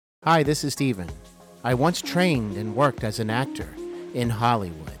Hi, this is Steven. I once trained and worked as an actor in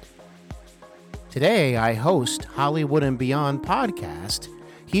Hollywood. Today, I host Hollywood and Beyond podcast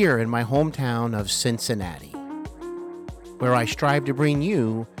here in my hometown of Cincinnati, where I strive to bring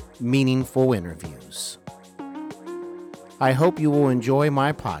you meaningful interviews. I hope you will enjoy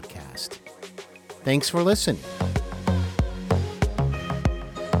my podcast. Thanks for listening.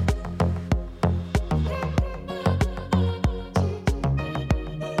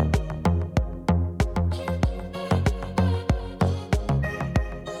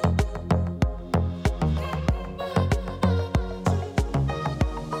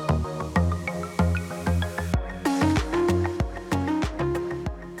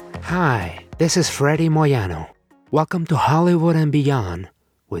 Hi, this is Freddy Moyano. Welcome to Hollywood and Beyond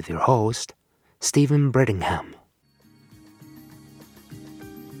with your host, Stephen Brittingham.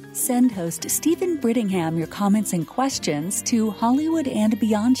 Send host Stephen Brittingham your comments and questions to Hollywood and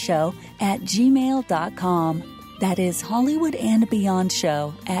Beyond Show at gmail.com. That is Hollywood and Beyond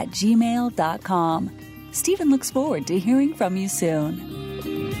Show at gmail.com. Stephen looks forward to hearing from you soon.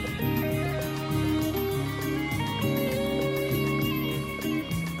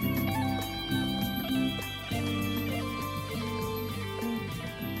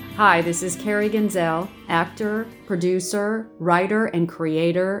 Hi, this is Carrie Genzel, actor, producer, writer, and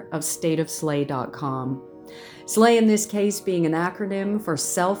creator of stateofslay.com. SLAY in this case being an acronym for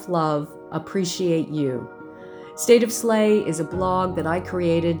Self-Love, Appreciate You. State of Slay is a blog that I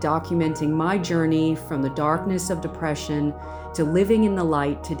created documenting my journey from the darkness of depression to living in the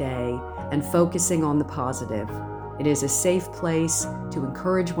light today and focusing on the positive. It is a safe place to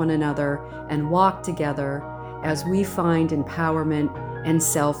encourage one another and walk together as we find empowerment and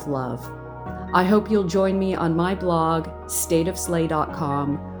self-love. I hope you'll join me on my blog,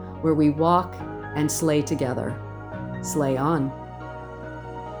 stateofslay.com, where we walk and slay together. Slay on.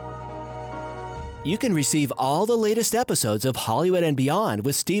 You can receive all the latest episodes of Hollywood and Beyond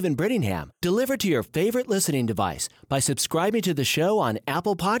with Stephen Brittingham delivered to your favorite listening device by subscribing to the show on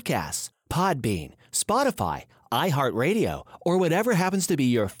Apple Podcasts, Podbean, Spotify, iHeartRadio, or whatever happens to be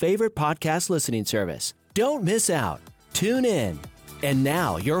your favorite podcast listening service. Don't miss out. Tune in. And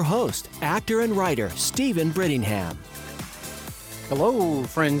now, your host, actor and writer, Stephen Brittingham. Hello,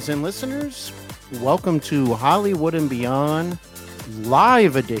 friends and listeners. Welcome to Hollywood and Beyond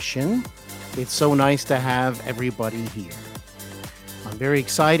Live Edition. It's so nice to have everybody here. I'm very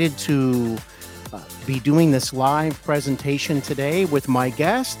excited to be doing this live presentation today with my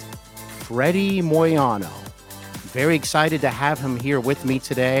guest, Freddy Moyano. Very excited to have him here with me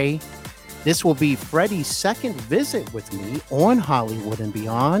today. This will be Freddy's second visit with me on Hollywood and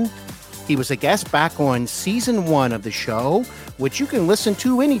Beyond. He was a guest back on season 1 of the show, which you can listen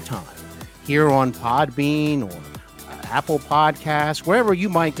to anytime here on Podbean or Apple Podcasts, wherever you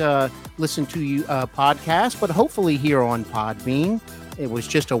might listen to podcasts, but hopefully here on Podbean. It was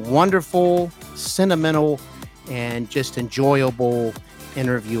just a wonderful, sentimental, and just enjoyable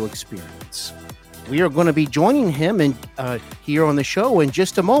interview experience. We are going to be joining him here on the show in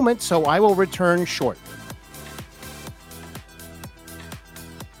just a moment, so I will return shortly.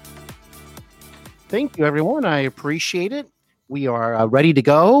 Thank you, everyone. I appreciate it. We are ready to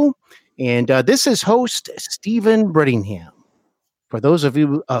go. And this is host Stephen Brittingham. For those of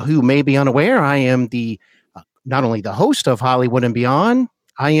you who may be unaware, I am not only the host of Hollywood and Beyond,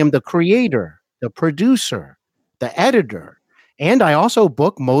 I am the creator, the producer, the editor, and I also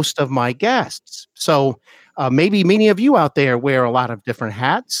book most of my guests. So maybe many of you out there wear a lot of different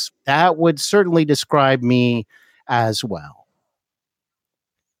hats. That would certainly describe me as well.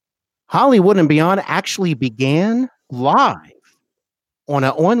 Hollywood and Beyond actually began live on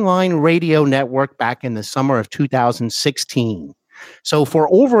an online radio network back in the summer of 2016. So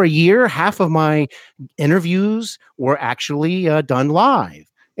for over a year, half of my interviews were actually done live,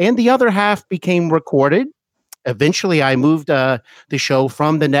 and the other half became recorded. Eventually, I moved the show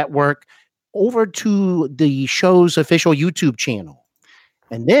from the network over to the show's official YouTube channel.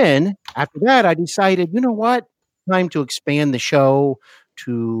 And then after that, I decided, you know what? Time to expand the show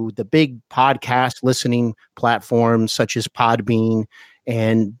to the big podcast listening platforms such as Podbean.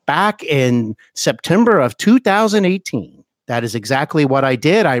 And back in September of 2018, that is exactly what I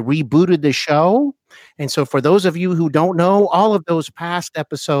did. I rebooted the show. And so for those of you who don't know, all of those past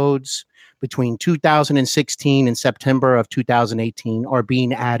episodes between 2016 and September of 2018 are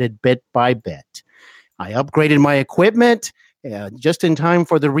being added bit by bit. I upgraded my equipment just in time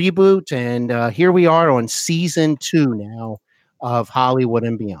for the reboot, and here we are on season 2 now of Hollywood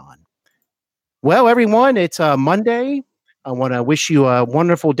and Beyond. Well, everyone, it's Monday. I want to wish you a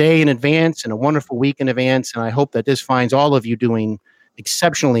wonderful day in advance and a wonderful week in advance, and I hope that this finds all of you doing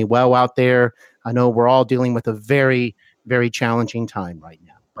exceptionally well out there. I know we're all dealing with a very, very challenging time right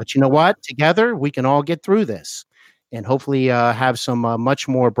now. But you know what? Together, we can all get through this and hopefully have some much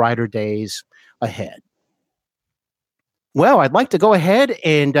more brighter days ahead. Well, I'd like to go ahead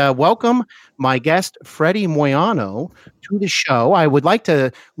and welcome my guest, Freddy Moyano, to the show. I would like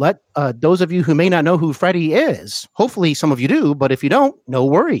to let those of you who may not know who Freddy is, hopefully some of you do, but if you don't, no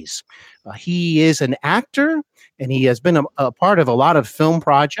worries. He is an actor, and he has been a part of a lot of film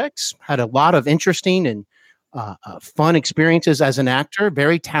projects, had a lot of interesting and fun experiences as an actor,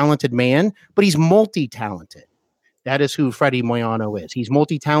 very talented man, but he's multi-talented. That is who Freddy Moyano is. He's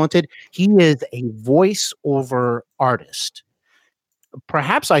multi-talented. He is a voiceover artist.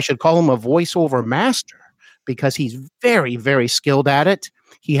 Perhaps I should call him a voiceover master because he's very, very skilled at it.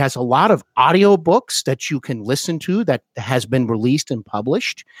 He has a lot of audio books that you can listen to that has been released and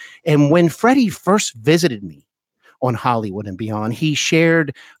published. And when Freddy first visited me on Hollywood and Beyond, he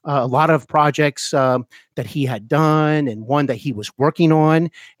shared a lot of projects that he had done and one that he was working on.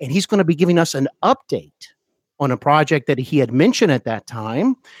 And he's going to be giving us an update on a project that he had mentioned at that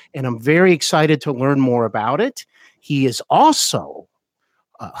time, and I'm very excited to learn more about it. He is also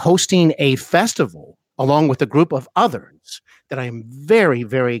hosting a festival along with a group of others that I am very,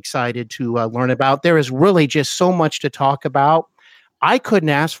 very excited to learn about. There is really just so much to talk about. I couldn't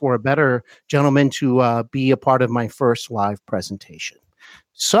ask for a better gentleman to be a part of my first live presentation.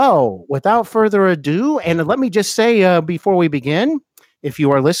 So without further ado, and let me just say before we begin, if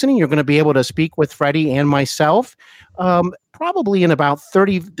you are listening, you're going to be able to speak with Freddy and myself probably in about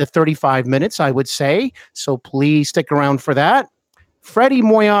 30 to 35 minutes, I would say. So please stick around for that. Freddy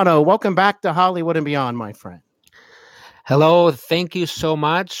Moyano, welcome back to Hollywood and Beyond, my friend. Hello, thank you so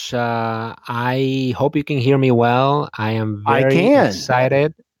much. I hope you can hear me well. I am very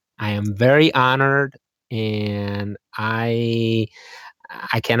excited. I am very honored, and I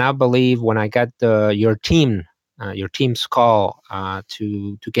cannot believe when I got your team's call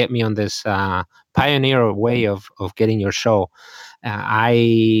to get me on this pioneer way of getting your show.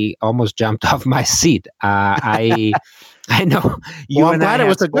 I almost jumped off my seat. I know you. Well, I'm glad it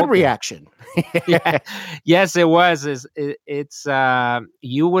was a good reaction. Yeah. Yes, it was. It's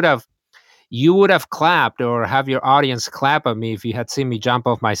you would have clapped or have your audience clap at me if you had seen me jump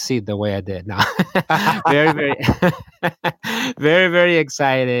off my seat the way I did. No, very, very, very, very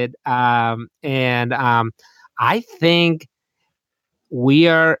excited. I think we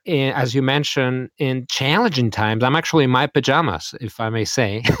are, as you mentioned, in challenging times. I'm actually in my pajamas, if I may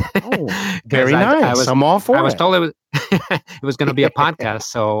say. Oh, very nice. I'm all for it. I was told it was going to be a podcast,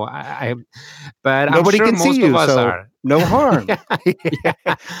 so but nobody I'm sure can most see you, of us so are. No harm.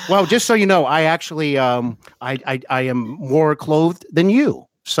 Yeah. Well, just so you know, I actually I am more clothed than you.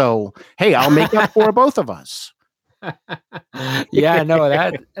 So hey, I'll make up for both of us. Yeah, no,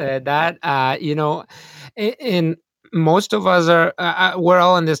 that you know, in most of us are we're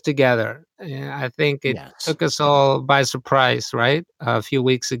all in this together. I think it took us all by surprise, right? A few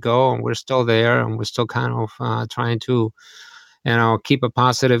weeks ago, and we're still there, and we're still kind of trying to, keep a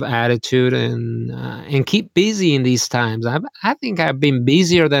positive attitude and keep busy in these times. I think I've been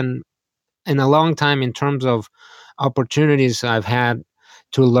busier than in a long time in terms of opportunities I've had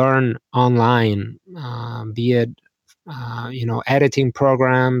to learn online, be it editing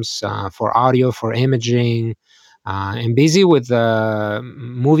programs for audio, for imaging, and busy with the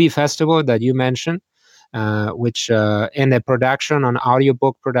movie festival that you mentioned, which and the production on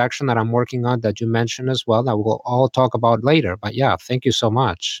audiobook production that I'm working on that you mentioned as well, that we'll all talk about later. But yeah, thank you so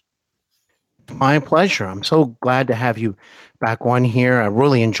much. My pleasure. I'm so glad to have you back on here. I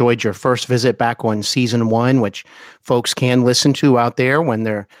really enjoyed your first visit back on season 1, which folks can listen to out there when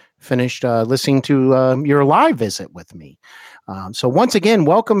they're finished listening to your live visit with me. So once again,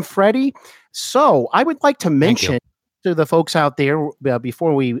 welcome, Freddy. So I would like to mention to the folks out there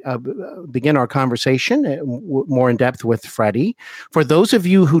before we begin our conversation more in depth with Freddy, for those of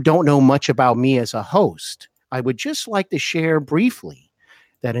you who don't know much about me as a host, I would just like to share briefly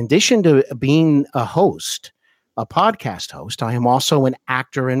that in addition to being a host, a podcast host, I am also an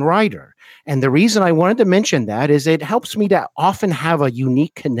actor and writer. And the reason I wanted to mention that is it helps me to often have a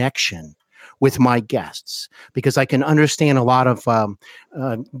unique connection with my guests because I can understand a lot of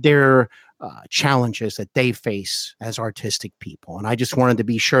their challenges that they face as artistic people. And I just wanted to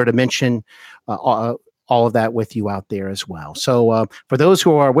be sure to mention all of that with you out there as well. So for those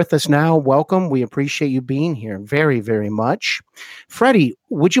who are with us now, welcome. We appreciate you being here very, very much. Freddy,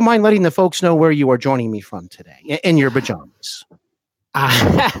 would you mind letting the folks know where you are joining me from today in your pajamas?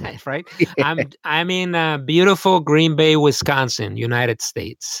 Right. I'm in beautiful Green Bay, Wisconsin, United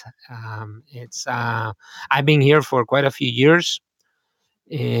States. I've been here for quite a few years.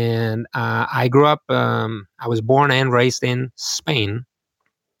 And I grew up, I was born and raised in Spain,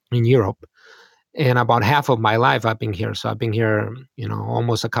 in Europe. And about half of my life I've been here. So I've been here,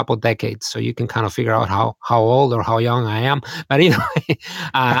 almost a couple decades. So you can kind of figure out how old or how young I am. But anyway,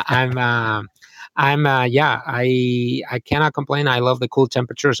 yeah, I cannot complain. I love the cool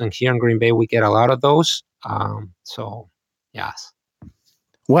temperatures, and here in Green Bay we get a lot of those. So yes.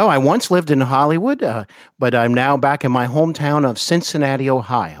 Well, I once lived in Hollywood, but I'm now back in my hometown of Cincinnati,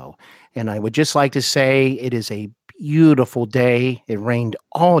 Ohio. And I would just like to say it is a beautiful day. It rained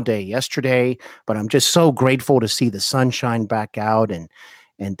all day yesterday, but I'm just so grateful to see the sunshine back out, and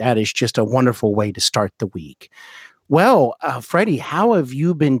that is just a wonderful way to start the week. Well, Freddie, how have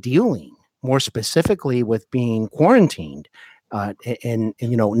you been dealing more specifically with being quarantined, and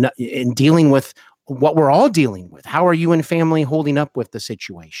dealing with what we're all dealing with? How are you and family holding up with the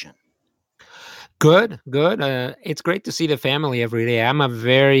situation? Good. It's great to see the family every day. I'm a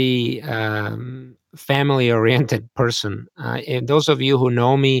very family-oriented person. And those of you who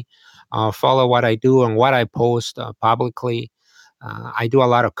know me, follow what I do and what I post publicly. I do a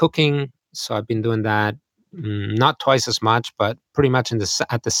lot of cooking, so I've been doing that. Not twice as much, but pretty much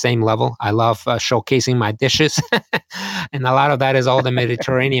at the same level. I love showcasing my dishes, and a lot of that is all the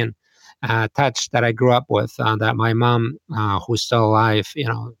Mediterranean touch that I grew up with. That my mom, who's still alive,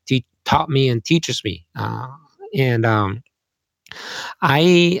 taught me and teaches me. And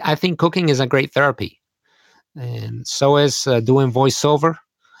I think cooking is a great therapy, and so is doing voiceover.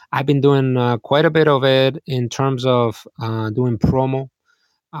 I've been doing quite a bit of it in terms of doing promo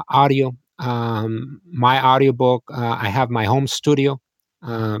audio. My audiobook, I have my home studio.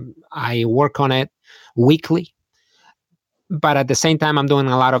 I work on it weekly, but at the same time, I'm doing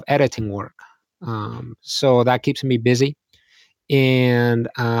a lot of editing work. So that keeps me busy. And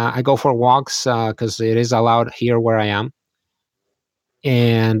I go for walks because it is allowed here where I am.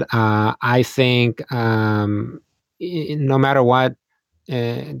 And I think no matter what,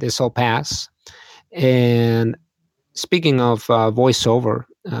 this will pass. And speaking of voiceover,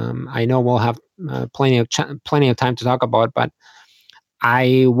 I know we'll have plenty of time to talk about, but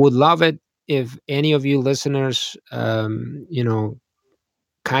I would love it if any of you listeners, kind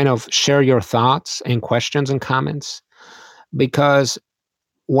of share your thoughts and questions and comments, because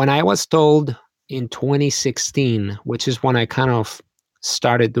when I was told in 2016, which is when I kind of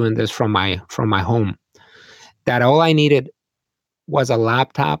started doing this from my home, that all I needed was a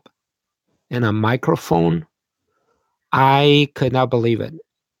laptop and a microphone, I could not believe it.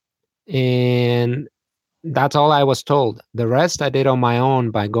 And that's all I was told. The rest I did on my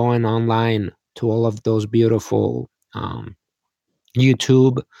own by going online to all of those beautiful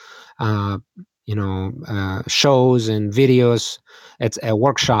YouTube, uh, shows and videos. It's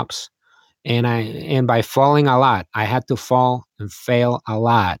workshops, and by falling a lot, I had to fall and fail a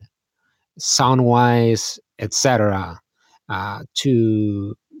lot, sound wise, etc.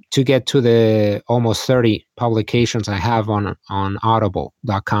 To get to the almost 30 publications I have on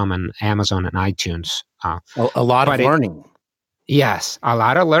audible.com and Amazon and iTunes. A lot of learning. Yes, a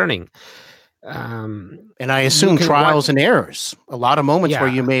lot of learning. And I assume trials and errors. A lot of moments where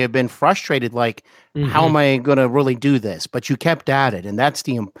you may have been frustrated, like, how am I going to really do this? But you kept at it, and that's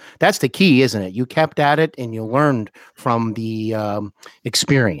the key, isn't it? You kept at it, and you learned from the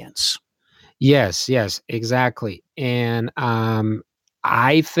experience. Yes, exactly. And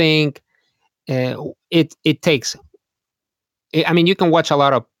I think it takes. I mean, you can watch a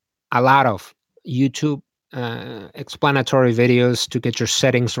lot of YouTube explanatory videos to get your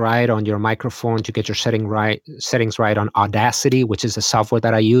settings right on your microphone, to get your settings right on Audacity, which is the software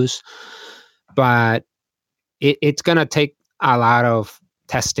that I use. But it's going to take a lot of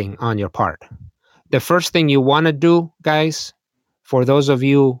testing on your part. The first thing you want to do, guys, for those of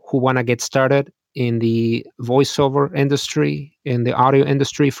you who want to get started in the voiceover industry, in the audio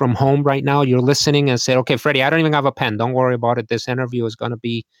industry from home right now, you're listening and say, okay, Freddie, I don't even have a pen. Don't worry about it. This interview is going to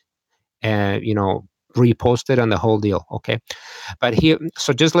be, reposted on the whole deal. Okay. But here,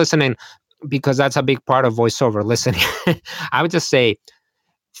 so just listening, because that's a big part of voiceover, listening. I would just say,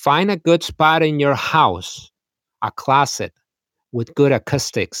 find a good spot in your house, a closet with good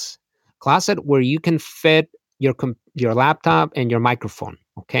acoustics, closet where you can fit your laptop and your microphone.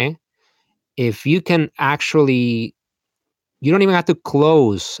 Okay. If you can actually, you don't even have to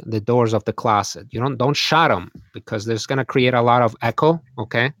close the doors of the closet. You don't shut them, because there's going to create a lot of echo.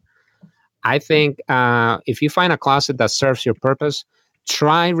 Okay. I think if you find a closet that serves your purpose,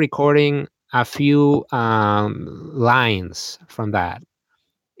 try recording a few lines from that.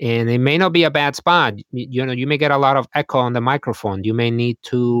 And it may not be a bad spot. You may get a lot of echo on the microphone. You may need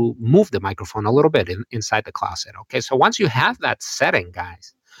to move the microphone a little bit inside the closet. Okay, so once you have that setting,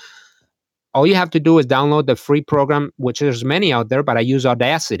 guys, all you have to do is download the free program, which there's many out there, but I use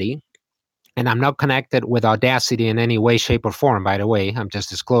Audacity. And I'm not connected with Audacity in any way, shape, or form, by the way. I'm just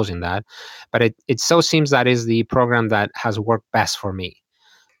disclosing that. But it so seems that is the program that has worked best for me,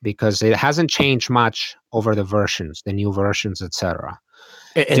 because it hasn't changed much over the versions, the new versions, etc.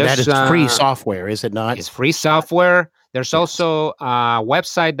 And that is free software, is it not? It's free software. There's also a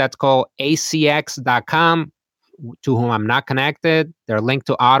website that's called acx.com, to whom I'm not connected. They're linked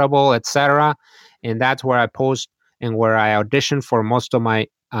to Audible, etc. And that's where I post and where I audition for most of my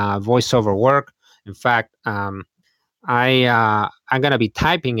voiceover work. In fact, I'm going to be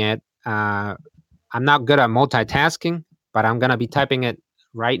typing it. I'm not good at multitasking, but I'm going to be typing it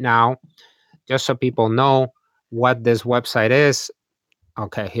right now just so people know what this website is.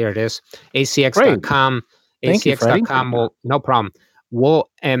 Okay, here it is. acx.com. acx.com will, no problem.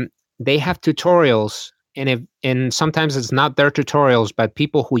 They have tutorials, and sometimes it's not their tutorials, but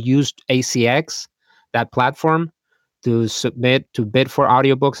people who used ACX, that platform, to bid for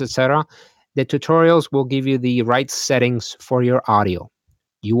audiobooks, etc. The tutorials will give you the right settings for your audio.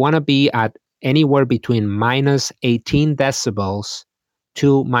 You want to be at anywhere between minus 18 decibels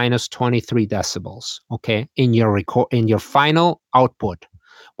to minus 23 decibels, okay, in your final output.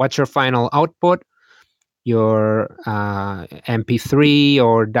 What's your final output? Your MP3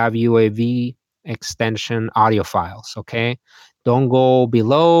 or WAV extension audio files, okay? Don't go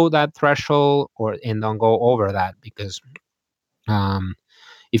below that threshold, and don't go over that, because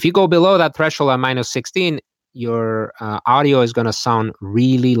if you go below that threshold at minus 16, your audio is going to sound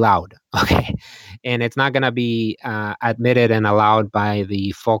really loud, okay? And it's not going to be admitted and allowed by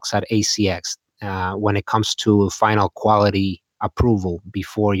the folks at ACX when it comes to final quality approval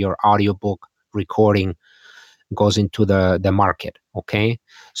before your audiobook recording goes into the market, okay?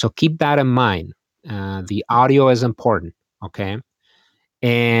 So keep that in mind. The audio is important, okay?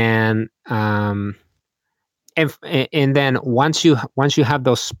 And then once you have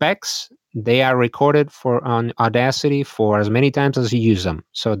those specs, they are recorded on Audacity for as many times as you use them.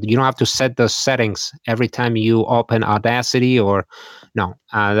 So you don't have to set those settings every time you open Audacity, or no,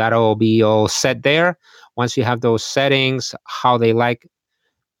 that'll be all set there. Once you have those settings, how they like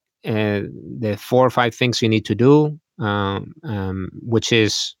the 4 or 5 things you need to do, which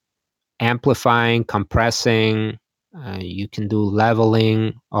is amplifying, compressing. You can do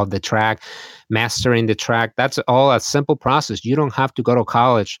leveling of the track, mastering the track. That's all a simple process. You don't have to go to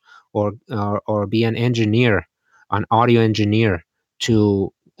college or be an engineer, an audio engineer,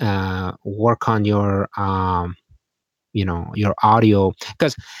 to work on your your audio.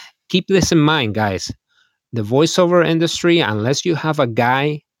 Because keep this in mind, guys. The voiceover industry, unless you have a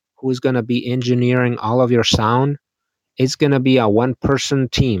guy who's going to be engineering all of your sound, it's going to be a one-person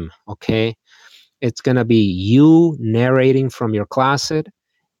team, okay? It's going to be you narrating from your closet.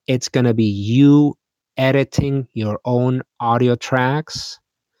 It's going to be you editing your own audio tracks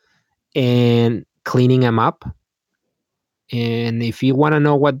and cleaning them up. And if you want to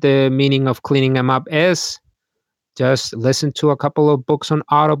know what the meaning of cleaning them up is, just listen to a couple of books on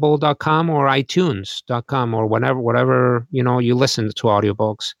audible.com or itunes.com or whatever you listen to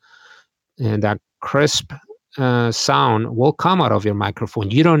audiobooks. And that crisp sound will come out of your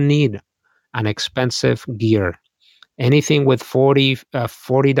microphone. You don't need an expensive gear. Anything with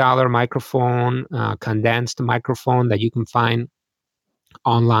 $40 microphone, condensed microphone that you can find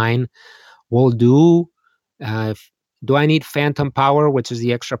online will do. Do I need phantom power, which is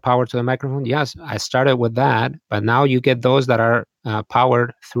the extra power to the microphone? Yes, I started with that, but now you get those that are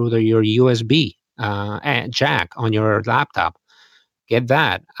powered through your USB jack on your laptop. Get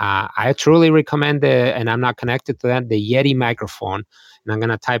that. I truly recommend and I'm not connected to that, the Yeti microphone. And I'm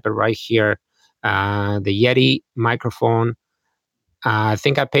going to type it right here. The Yeti microphone. I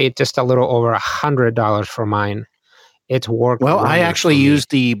think I paid just a little over $100 for mine. It's worked. Well, I actually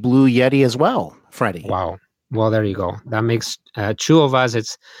used the Blue Yeti as well, Freddy. Wow. Well, there you go. That makes 2 of us.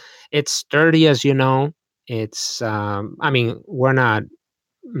 It's sturdy, as you know. It's. We're not.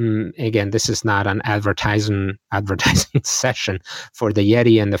 Again, this is not an advertising session for the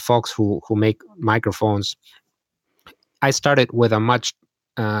Yeti and the folks who make microphones. I started with a much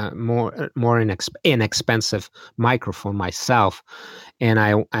more inexpensive microphone myself,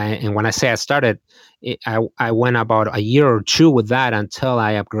 and and when I say I started, I went about a year or 2 with that until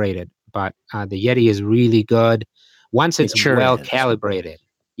I upgraded. But the Yeti is really good once it's well calibrated.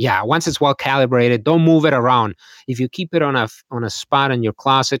 Yeah, once it's well calibrated, don't move it around. If you keep it on a spot in your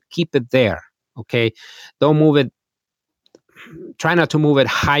closet, keep it there. Okay, don't move it try not to move it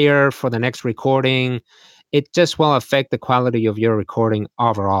higher for the next recording. It just will affect the quality of your recording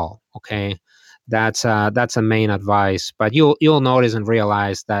overall. Okay, that's a main advice. But you'll notice and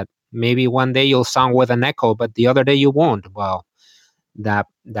realize that maybe one day you'll sound with an echo, but the other day you won't. Well, that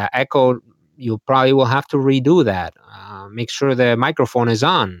echo, you probably will have to redo that. Make sure the microphone is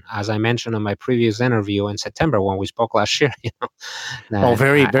on, as I mentioned in my previous interview in September when we spoke last year.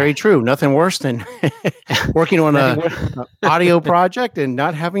 Very true. Nothing worse than working on a audio project and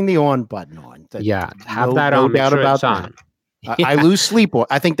not having the on button on. Have that on. Make sure it's on. I lose sleep.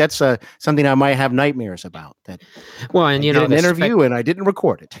 I think that's something I might have nightmares about. That well, and I did an interview and I didn't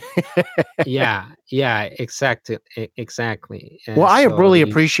record it. yeah, exactly. Well, I really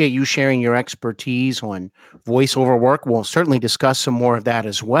appreciate you sharing your expertise on voiceover work. We'll certainly discuss some more of that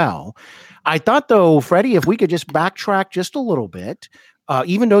as well. I thought, though, Freddie, if we could just backtrack just a little bit,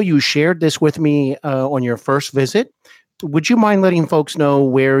 even though you shared this with me on your first visit, would you mind letting folks know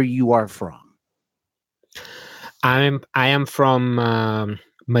where you are from? I am from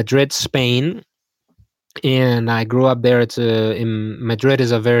Madrid, Spain, and I grew up there. In Madrid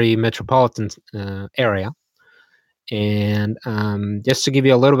is a very metropolitan area, and just to give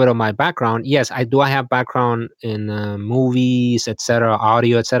you a little bit of my background, yes, I have background in movies, etc.,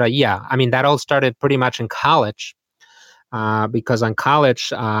 audio, etc. Yeah, I mean that all started pretty much in college, because in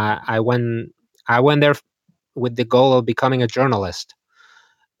college I went there with the goal of becoming a journalist,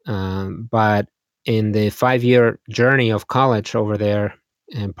 but in the 5-year journey of college over there,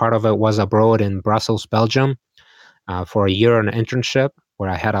 and part of it was abroad in Brussels, Belgium, for a year on an internship where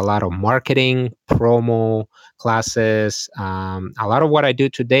I had a lot of marketing, promo classes. A lot of what I do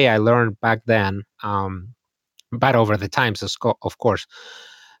today, I learned back then, but over the times, of course.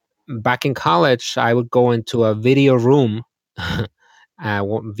 Back in college, I would go into a video room,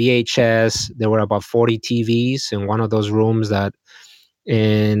 VHS. There were about 40 TVs in one of those rooms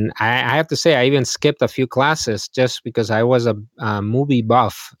and I have to say, I even skipped a few classes just because I was a movie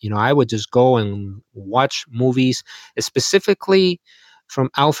buff. I would just go and watch movies, specifically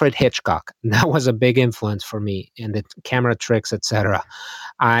from Alfred Hitchcock. That was a big influence for me, and the camera tricks, etc.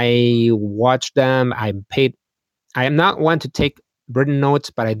 I watched them. I am not one to take written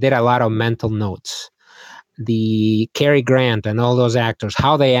notes, but I did a lot of mental notes. The Cary Grant and all those actors,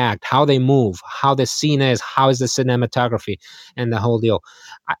 how they act, how they move, how the scene is, how is the cinematography, and the whole deal.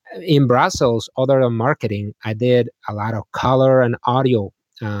 In Brussels, other than marketing, I did a lot of color and audio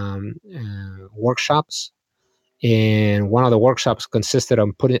workshops. And one of the workshops consisted of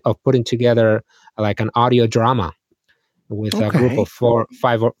putting together like an audio drama with a group of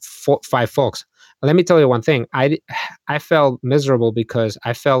five folks. Let me tell you one thing. I felt miserable because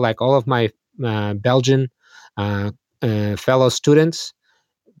I felt like all of my Belgian fellow students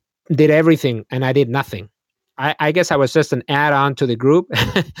did everything and I did nothing. I guess I was just an add-on to the group,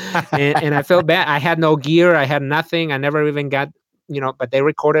 and I felt bad. I had no gear. I had nothing. I never even got, but they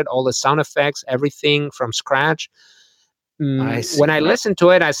recorded all the sound effects, everything from scratch. When I listened to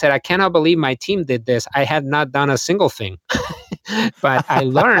it, I said, I cannot believe my team did this. I had not done a single thing, but I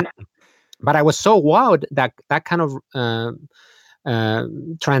learned. But I was so wowed that kind of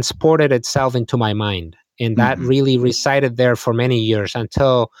transported itself into my mind. And that really resided there for many years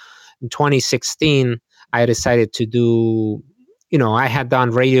until in 2016, I decided to do, I had done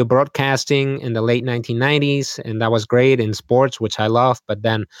radio broadcasting in the late 1990s, and that was great in sports, which I love. But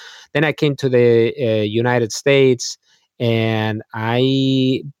then I came to the United States, and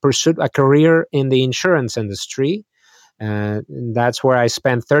I pursued a career in the insurance industry. That's where I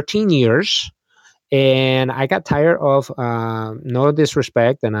spent 13 years. And I got tired of, no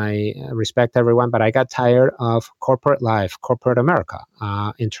disrespect, and I respect everyone, but I got tired of corporate life, corporate America,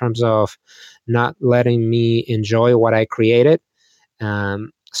 in terms of not letting me enjoy what I created.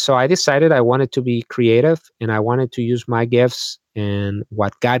 So I decided I wanted to be creative, and I wanted to use my gifts and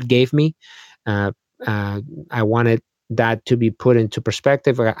what God gave me. I wanted that to be put into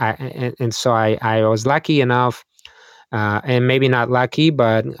perspective. And so I was lucky enough, and maybe not lucky,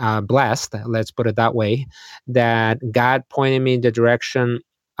 but blessed, let's put it that way, that God pointed me in the direction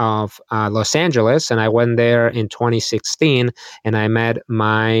of Los Angeles. And I went there in 2016, and I met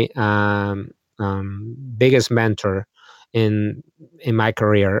my biggest mentor in my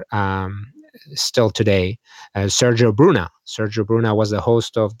career, still today, Sergio Bruna. Sergio Bruna was the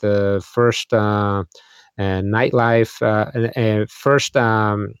host of the first nightlife, first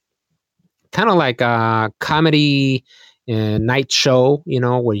kind of like a comedy night show,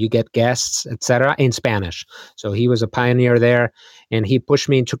 where you get guests, etc., in Spanish. So he was a pioneer there, and he pushed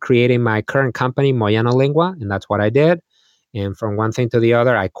me into creating my current company, Moyano Lingua, and that's what I did. And from one thing to the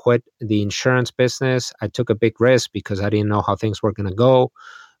other, I quit the insurance business. I took a big risk because I didn't know how things were going to go,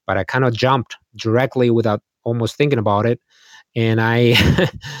 but I kind of jumped directly without almost thinking about it. And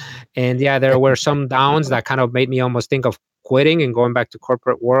and yeah, there were some downs that kind of made me almost think of quitting and going back to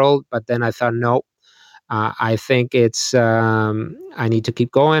corporate world. But then I thought, no, I think it's I need to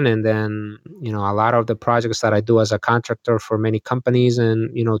keep going. And then a lot of the projects that I do as a contractor for many companies, and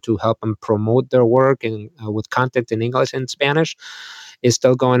to help them promote their work and with content in English and Spanish, is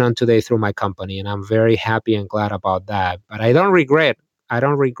still going on today through my company, and I'm very happy and glad about that. But I don't regret.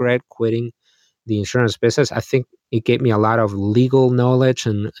 Quitting the insurance business. I think it gave me a lot of legal knowledge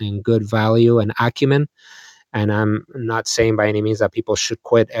and good value and acumen. And I'm not saying by any means that people should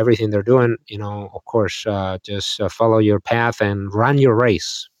quit everything they're doing. Of course, just follow your path and run your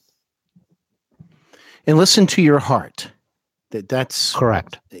race. And listen to your heart. That's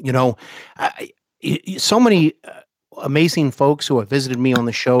correct. So many amazing folks who have visited me on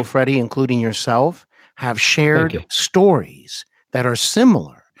the show, Freddy, including yourself, have shared stories that are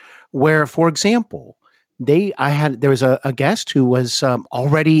similar. Where, for example, there was a guest who was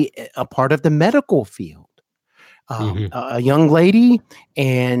already a part of the medical field. A young lady,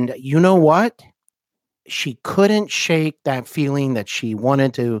 and you know what? She couldn't shake that feeling that she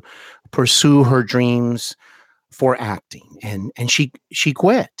wanted to pursue her dreams for acting, and she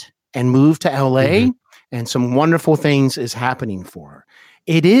quit and moved to LA, and some wonderful things is happening for her.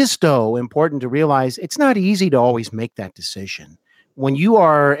 It is, though, important to realize it's not easy to always make that decision. When you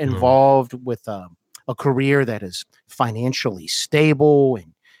are involved with a career that is financially stable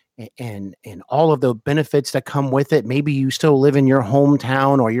and all of the benefits that come with it, maybe you still live in your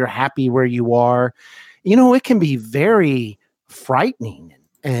hometown or you're happy where you are, it can be very frightening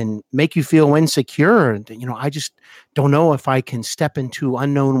and make you feel insecure. I just don't know if I can step into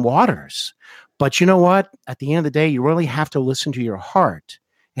unknown waters. But you know what? At the end of the day, you really have to listen to your heart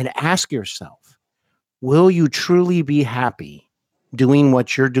and ask yourself, will you truly be happy doing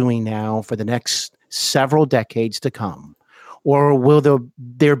what you're doing now for the next several decades to come? Or will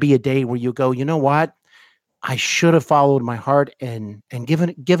there be a day where you go, you know what? I should have followed my heart and give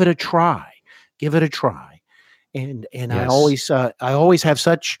it a try. Give it a try. And yes. I always have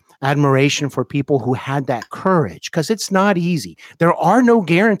such admiration for people who had that courage, because it's not easy. There are no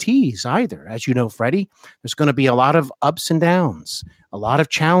guarantees either. As you know, Freddy, there's going to be a lot of ups and downs, a lot of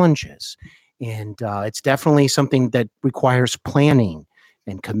challenges. And it's definitely something that requires planning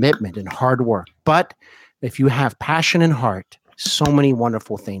and commitment and hard work. But if you have passion and heart, so many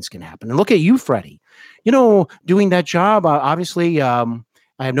wonderful things can happen. And look at you, Freddy, doing that job. Obviously, I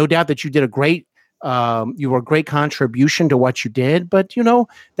have no doubt that you did you were a great contribution to what you did, but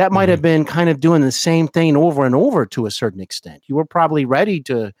that might have been kind of doing the same thing over and over to a certain extent. You were probably ready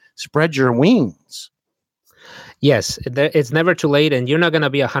to spread your wings. Yes, it's never too late, and you're not going to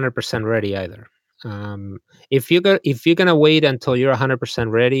be 100% ready either. If you're going to wait until you're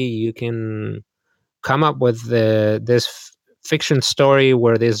 100% ready, you can come up with this fiction story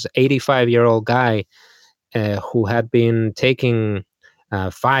where this 85-year-old guy who had been taking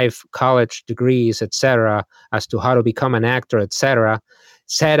 5 college degrees, etc., as to how to become an actor, etc.,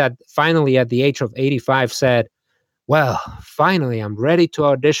 said finally at the age of 85, said, well, finally, I'm ready to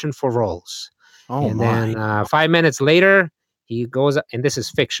audition for roles. Oh, and then 5 minutes later, he goes, and this is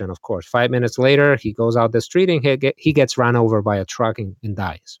fiction, of course. 5 minutes later, he goes out the street and he gets run over by a truck and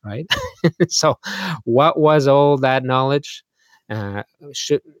dies, right? So what was all that knowledge?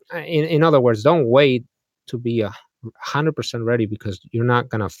 In other words, don't wait to be 100% ready, because you're not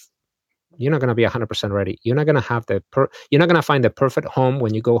going to be 100% ready. You're not going to have you're not going to find the perfect home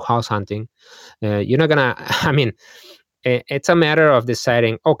when you go house hunting. You're not going to, it's a matter of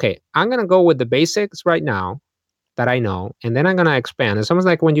deciding, okay, I'm going to go with the basics right now that I know, and then I'm going to expand. It's almost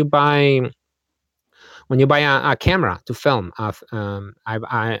like when you buy a camera to film.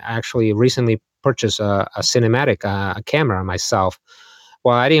 I actually recently purchased a cinematic camera myself.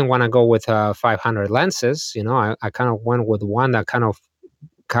 Well, I didn't want to go with 500 lenses. I kind of went with one that kind of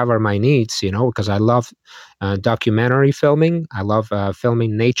cover my needs, because I love documentary filming. I love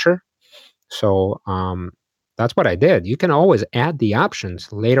filming nature. So that's what I did. You can always add the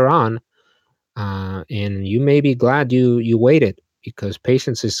options later on. And you may be glad you waited, because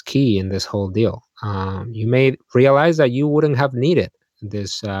patience is key in this whole deal. You may realize that you wouldn't have needed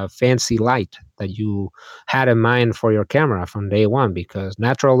this fancy light that you had in mind for your camera from day one, because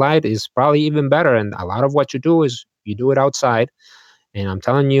natural light is probably even better. And a lot of what you do is you do it outside. And I'm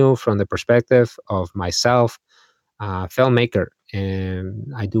telling you from the perspective of myself, filmmaker,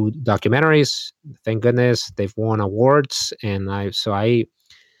 and I do documentaries. Thank goodness they've won awards, and I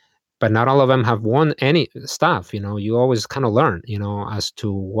but not all of them have won any stuff. You always kind of learn, as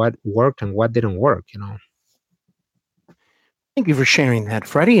to what worked and what didn't work. Thank you for sharing that,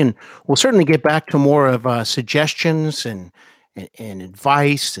 Freddie. And we'll certainly get back to more of suggestions and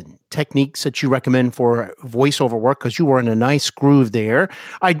advice and techniques that you recommend for voiceover work, because you were in a nice groove there.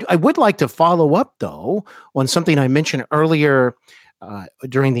 I would like to follow up, though, on something I mentioned earlier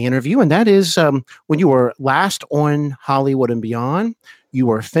during the interview, and that is when you were last on Hollywood and Beyond, you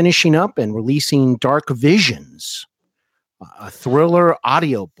were finishing up and releasing Dark Visions, a thriller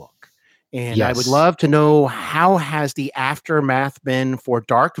audiobook. And yes. I would love to know, how has the aftermath been for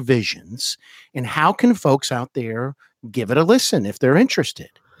Dark Visions, and how can folks out there give it a listen if they're interested?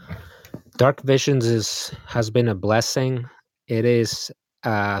 Dark Visions has been a blessing. It is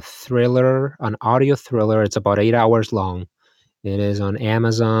a thriller, an audio thriller. It's about 8 hours long. It is on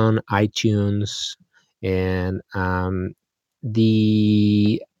Amazon, iTunes, and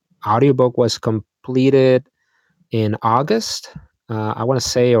the audiobook was completed in August, I want to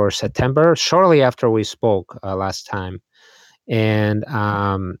say, or September, shortly after we spoke last time. And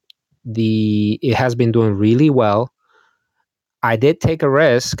it has been doing really well. I did take a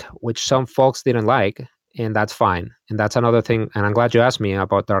risk, which some folks didn't like, and that's fine. And that's another thing. And I'm glad you asked me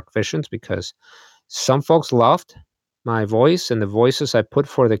about Dark Visions, because some folks loved my voice and the voices I put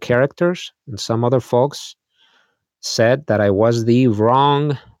for the characters, and some other folks said that I was the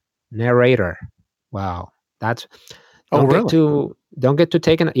wrong narrator. Wow, that's don't get too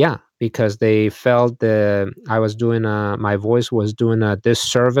taken. Yeah, because they felt I was doing my voice was doing a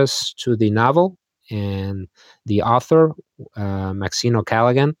disservice to the novel and the author, Maxine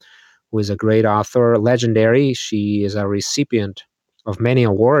O'Callaghan, who is a great author, legendary. She is a recipient of many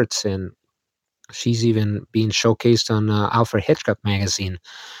awards, and she's even being showcased on Alfred Hitchcock magazine.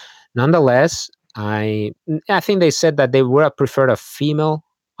 Nonetheless, I think they said that they would have preferred a female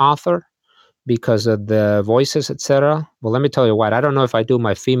author because of the voices, etc. Well, let me tell you what, I don't know if I do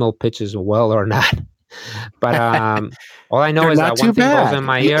my female pitches well or not. But all I know is that one thing goes in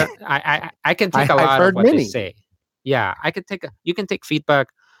my ear. I can take a lot of what they say. Yeah, you can take feedback.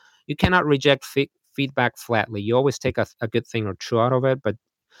 You cannot reject feedback flatly. You always take a good thing or two out of it. But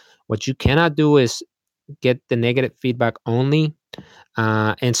what you cannot do is get the negative feedback only.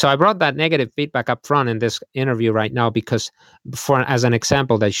 And so I brought that negative feedback up front in this interview right now, because as an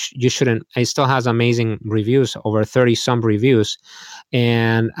example that you shouldn't, it still has amazing reviews, over 30 some reviews,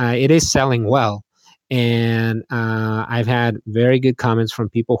 and it is selling well. And I've had very good comments from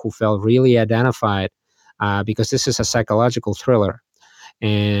people who felt really identified, because this is a psychological thriller.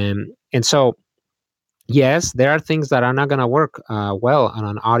 And so, yes, there are things that are not going to work well on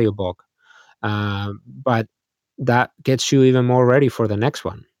an audiobook, but that gets you even more ready for the next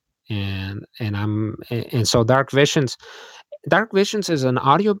one. And so Dark Visions is an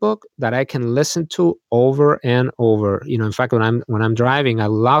audiobook that I can listen to over and over. In fact, when I'm driving, I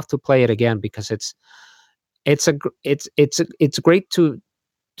love to play it again, because it's great to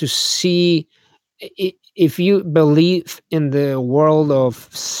see, if you believe in the world of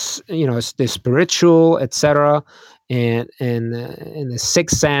the spiritual, etc., and the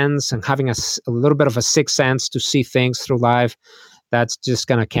sixth sense, and having a little bit of a sixth sense to see things through life, that's just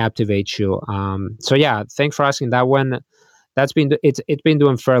gonna captivate you. So yeah, thanks for asking that one. It's been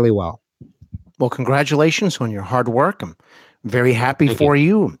doing fairly well. Well, congratulations on your hard work. I'm very happy for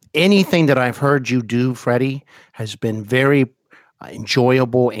you. Anything that I've heard you do, Freddie, has been very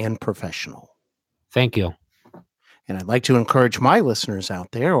enjoyable and professional. Thank you. And I'd like to encourage my listeners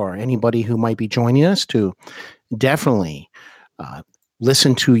out there, or anybody who might be joining us, to definitely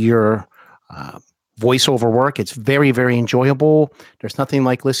listen to your voiceover work. It's very, very enjoyable. There's nothing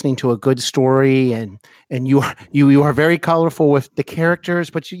like listening to a good story, and you are very colorful with the characters,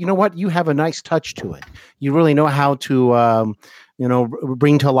 but you know what? You have a nice touch to it. You really know how to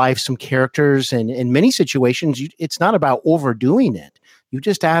bring to life some characters, and in many situations, it's not about overdoing it. You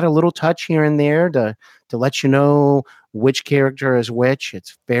just add a little touch here and there to let you know which character is which.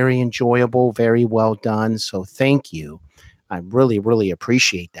 It's very enjoyable, very well done. So thank you. I really, really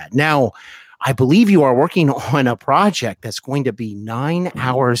appreciate that. Now, I believe you are working on a project that's going to be 9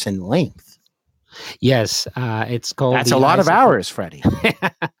 hours in length. Yes, it's called. That's a lot of hours, Freddie.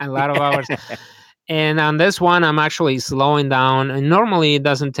 A lot of hours. And on this one, I'm actually slowing down. And normally, it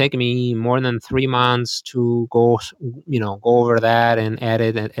doesn't take me more than 3 months to go over that and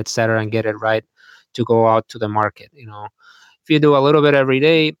edit, etc., and get it right to go out to the market. If you do a little bit every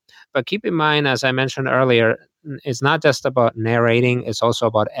day, but keep in mind, as I mentioned earlier, it's not just about narrating; it's also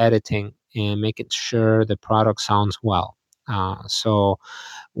about editing and making sure the product sounds well. So,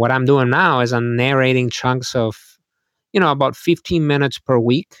 what I'm doing now is I'm narrating chunks of about 15 minutes per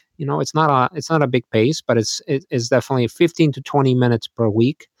week, It's not a big pace, but it's definitely 15 to 20 minutes per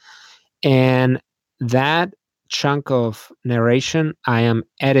week. And that chunk of narration I am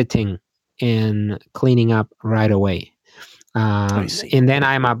editing and cleaning up right away. I see. And then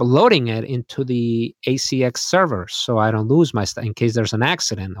I'm uploading it into the ACX server so I don't lose my stuff in case there's an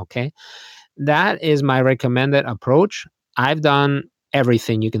accident. Okay. That is my recommended approach. I've done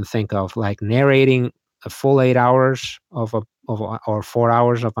everything you can think of, like narrating a full 8 hours or 4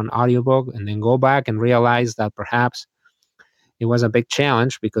 hours of an audiobook, and then go back and realize that perhaps it was a big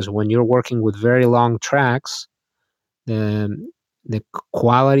challenge, because when you're working with very long tracks, the the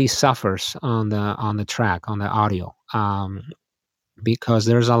quality suffers on the track, on the audio, because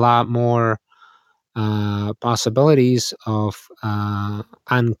there's a lot more possibilities of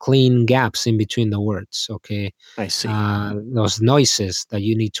unclean gaps in between the words. Okay, I see. Those noises that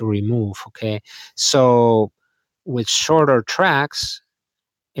you need to remove. Okay, so with shorter tracks,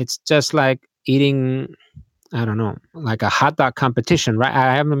 it's just like eating, I don't know, like a hot dog competition, right?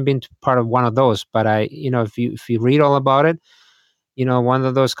 I haven't been part of one of those, but if you read all about it, one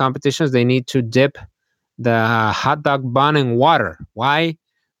of those competitions, they need to dip the hot dog bun in water. Why?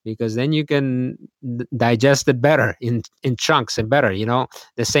 Because then you can digest it better in chunks and better.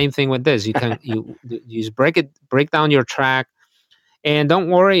 The same thing with this. You just break down your track, and don't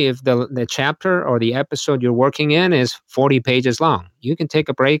worry if the chapter or the episode you're working in is 40 pages long. You can take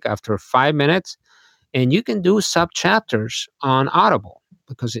a break after 5 minutes, and you can do sub chapters on Audible,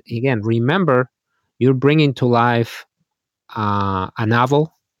 because again, remember, you're bringing to life a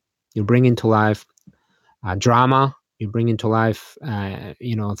novel, you're bringing to life drama, you bring into life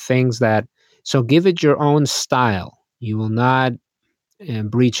things that, so give it your own style. You will not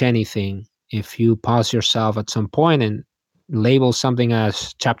breach anything if you pause yourself at some point and label something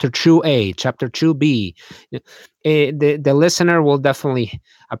as chapter 2A, chapter 2B. The listener will definitely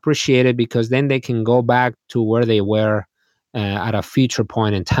appreciate it, because then they can go back to where they were at a future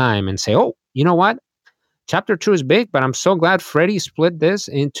point in time and say, oh, you know what, chapter 2 is big, but I'm so glad Freddy split this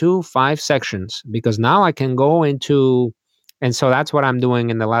into 5 sections, because now I can go into, and so that's what I'm doing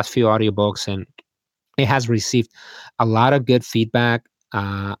in the last few audiobooks, and it has received a lot of good feedback.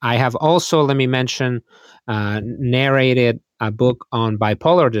 I have also, let me mention, narrated a book on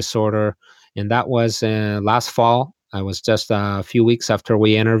bipolar disorder, and that was last fall. I was just a few weeks after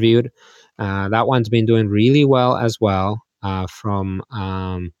we interviewed. That one's been doing really well as well, from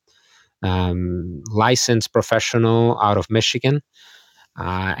licensed professional out of Michigan.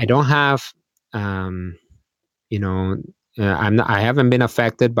 I don't have, I haven't been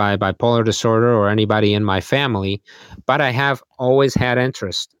affected by bipolar disorder or anybody in my family, but I have always had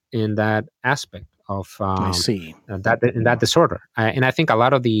interest in that aspect of I see. that disorder. And I think a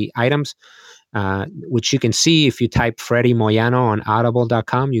lot of the items, which you can see if you type Freddy Moyano on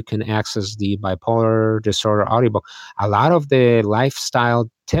audible.com, you can access the bipolar disorder audiobook. A lot of the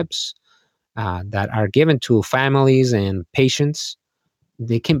lifestyle tips that are given to families and patients,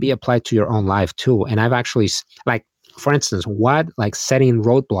 they can be applied to your own life too. And I've actually, like, for instance, setting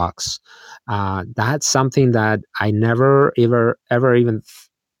roadblocks. That's something that I never ever even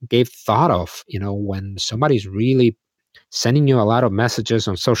gave thought of. When somebody's really sending you a lot of messages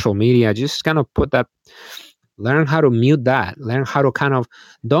on social media, just kind of learn how to mute that. Learn how to kind of,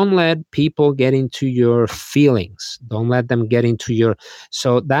 don't let people get into your feelings. Don't let them get into your,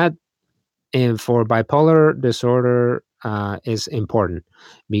 so that, and for bipolar disorder is important,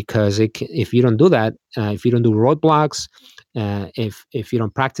 because if you don't do that, if you don't do roadblocks, if you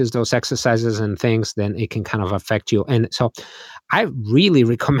don't practice those exercises and things, then it can kind of affect you. And so I really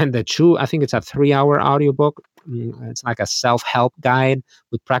recommend that too. I think it's a 3-hour audiobook. It's like a self-help guide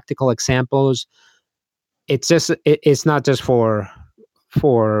with practical examples. It's not just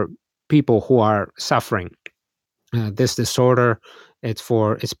for people who are suffering this disorder. It's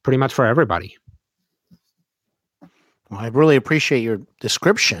pretty much for everybody. Well, I really appreciate your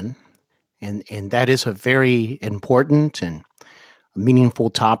description, and that is a very important and meaningful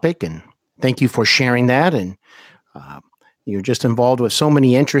topic. And thank you for sharing that. And you're just involved with so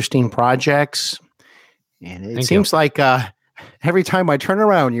many interesting projects, and it seems like every time I turn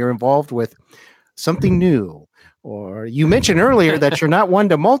around, you're involved with something new. Or you mentioned earlier that you're not one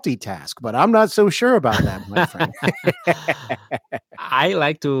to multitask, but I'm not so sure about that, my friend. I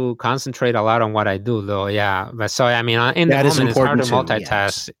like to concentrate a lot on what I do, though. Yeah, but so in the moment it's hard to multitask.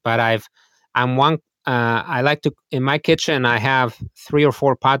 Yes. But I like to, in my kitchen, I have 3 or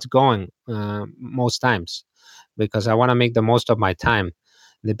 4 pots going most times, because I want to make the most of my time.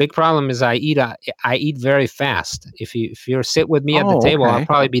 The big problem is I eat very fast. If you sit with me at the table, I'll Okay.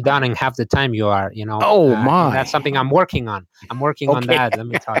 probably be done in half the time you are. Oh, And that's my. something I'm working on. I'm working on Okay. that. Let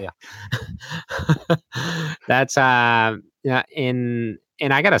me tell you. That's yeah. And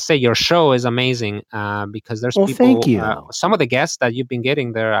I gotta say, your show is amazing because there's Well, thank people. you. Some of the guests that you've been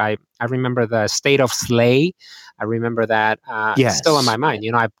getting there, I remember the State of Slay. I remember that. It's still in Yes. my mind.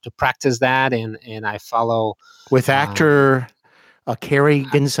 I have to practice that, and I follow. With Um, actor Carrie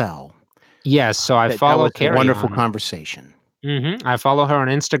Ginzel. yes, so I That follow was a Carrie wonderful on. conversation. I follow her on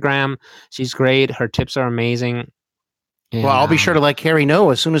Instagram. She's great. Her tips are amazing. Well, And I'll be sure to let Carrie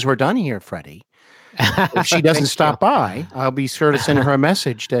know as soon as we're done here, Freddie. If she doesn't thank you. stop by, I'll be sure to send her a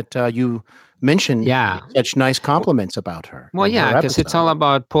message that you mentioned Yeah. such nice compliments about her Well, and yeah, her because it's episode. all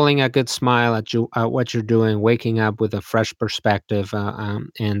about pulling a good smile at what you're doing, waking up with a fresh perspective,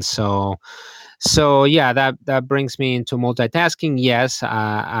 and so yeah, that brings me into multitasking. Yes,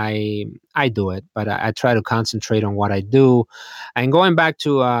 I do it, but I try to concentrate on what I do. And going back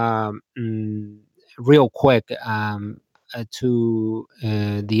to real quick to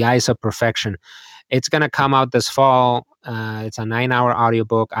The Eyes of Perfection, it's gonna come out this fall. It's a 9-hour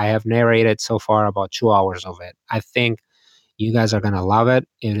audiobook. I have narrated so far about 2 hours of it. I think you guys are gonna love it.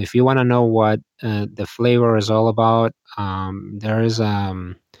 And if you want to know what the flavor is all about, there is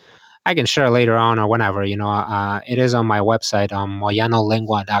I can share later on or whenever. It is on my website on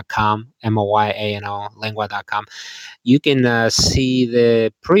moyanolingua.com, MOYANO lingua.com. You can see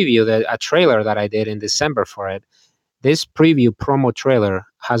the preview, a trailer that I did in December for it. This preview promo trailer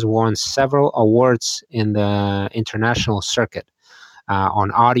has won several awards in the international circuit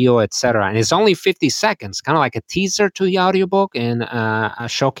on audio, etc. And it's only 50 seconds, kind of like a teaser to the audiobook and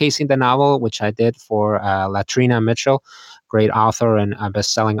showcasing the novel, which I did for Latrina Mitchell, great author and a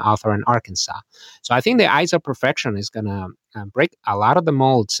best-selling author in Arkansas. So I think The Eyes of Perfection is going to break a lot of the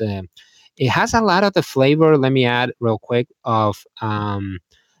molds. It has a lot of the flavor, let me add real quick, of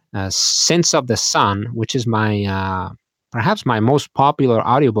Sense of the Sun, which is my perhaps my most popular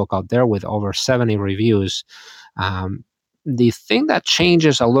audiobook out there with over 70 reviews. Um, the thing that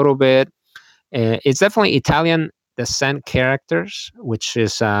changes a little bit, it's definitely Italian descent characters, which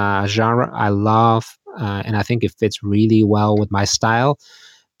is a genre I love, and I think it fits really well with my style.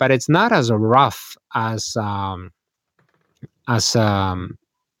 But it's not as rough as as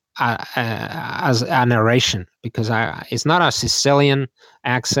a narration because it's not a Sicilian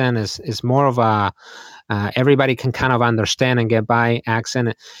accent. It's more of a everybody can kind of understand and get by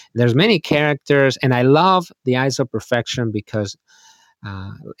accent. There's many characters, and I love The Eyes of Perfection because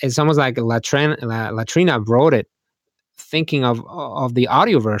it's almost like Latrina wrote it thinking of the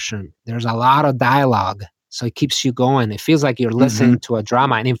audio version. There's a lot of dialogue, so it keeps you going. It feels like you're listening to a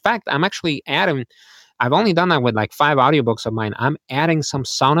drama. And in fact, I'm actually adding. I've only done that with like 5 audiobooks of mine. I'm adding some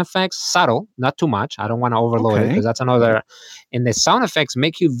sound effects, subtle, not too much. I don't want to overload it because that's another. And the sound effects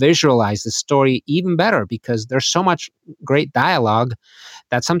make you visualize the story even better because there's so much great dialogue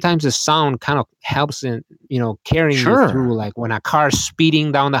that sometimes the sound kind of helps in carrying you through, like when a car's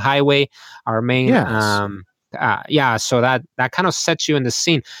speeding down the highway. Our main so that kind of sets you in the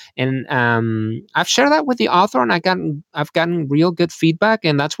scene. And I've shared that with the author, and I've gotten real good feedback,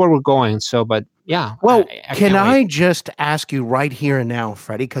 and that's where we're going. So but yeah, well, can I just ask you right here and now,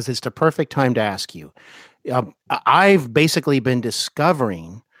 Freddie, because it's the perfect time to ask you. I've basically been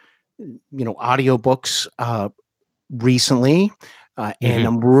discovering audiobooks recently, and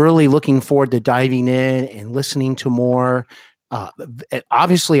I'm really looking forward to diving in and listening to more.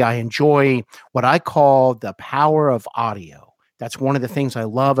 Obviously, I enjoy what I call the power of audio. That's one of the things I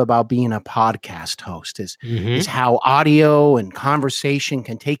love about being a podcast host is how audio and conversation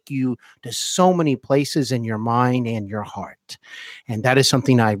can take you to so many places in your mind and your heart. And that is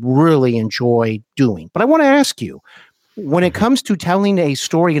something I really enjoy doing. But I want to ask you, when it comes to telling a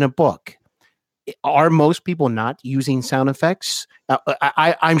story in a book, are most people not using sound effects?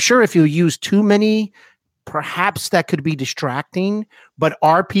 I'm sure if you use too many, perhaps that could be distracting, but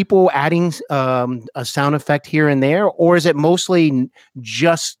are people adding a sound effect here and there, or is it mostly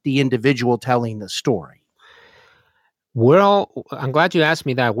just the individual telling the story? Well, I'm glad you asked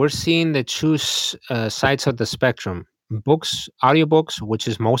me that. We're seeing the two sides of the spectrum. Books, audiobooks, which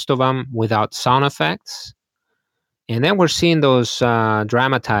is most of them without sound effects. And then we're seeing those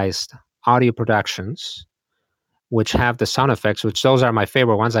dramatized audio productions, which have the sound effects, which those are my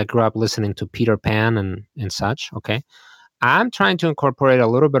favorite ones. I grew up listening to Peter Pan and such. Okay. I'm trying to incorporate a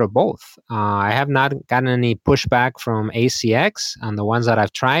little bit of both. I have not gotten any pushback from ACX on the ones that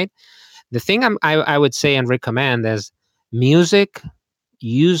I've tried. The thing I would say and recommend is music,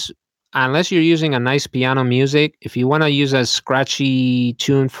 use unless you're using a nice piano music, if you want to use a scratchy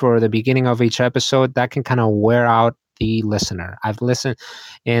tune for the beginning of each episode, that can kind of wear out the listener. I've listened,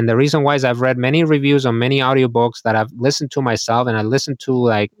 and the reason why is I've read many reviews on many audiobooks that I've listened to myself, and I listen to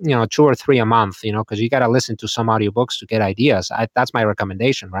like, 2 or 3 a month, because you got to listen to some audiobooks to get ideas. That's my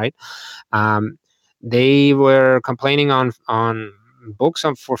recommendation, right? They were complaining on books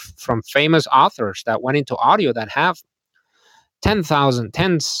from famous authors that went into audio that have tens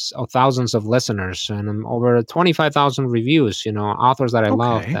of thousands of listeners and over 25,000 reviews, authors that I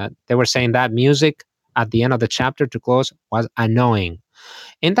love, Okay. that they were saying that music at the end of the chapter to close was annoying.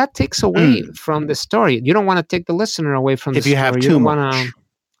 And that takes away from the story. You don't want to take the listener away from the If you have story. You too don't want much. to,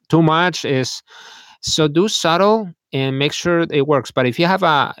 too much is, so do subtle and make sure it works. But if you have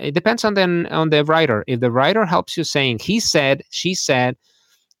it depends on the writer. If the writer helps you saying, he said, she said,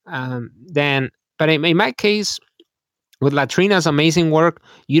 then, but in my case, with Latrina's amazing work,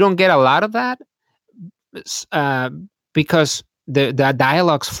 you don't get a lot of that, uh, because the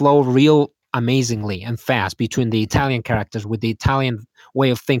dialogues flow real amazingly and fast between the Italian characters, with the Italian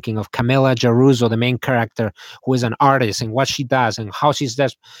way of thinking of Camilla Giarrusso, the main character, who is an artist, and what she does and how she's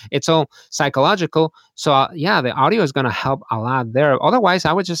does. It's all psychological. So yeah, the audio is going to help a lot there. Otherwise,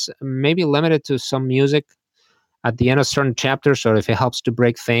 I would just maybe limit it to some music at the end of certain chapters, or if it helps to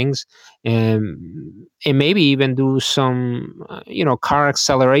break things, and maybe even do some car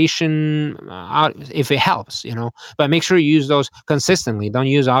acceleration if it helps, but make sure you use those consistently. Don't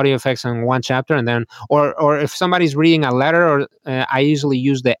use audio effects in one chapter and then, or if somebody's reading a letter, or I usually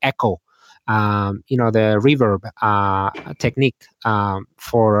use the echo, the reverb technique,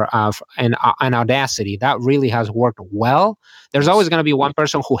 for an Audacity. That really has worked well. There's always going to be one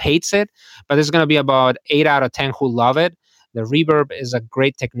person who hates it, but there's going to be about 8 out of 10 who love it. The reverb is a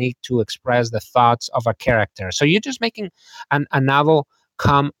great technique to express the thoughts of a character. So you're just making a novel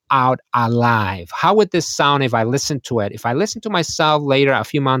come out alive. How would this sound if I listen to it? If I listen to myself later, a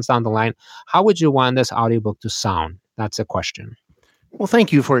few months down the line, how would you want this audiobook to sound? That's a question. Well,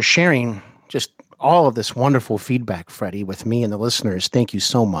 thank you for sharing just all of this wonderful feedback, Freddy, with me and the listeners. Thank you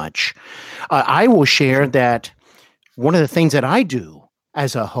so much. I will share that one of the things that I do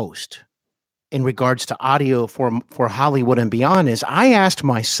as a host in regards to audio for Hollywood and beyond is I asked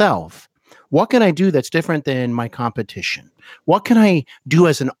myself, what can I do that's different than my competition? What can I do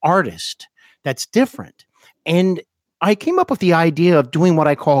as an artist that's different? And I came up with the idea of doing what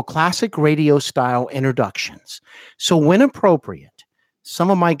I call classic radio style introductions. So when appropriate, some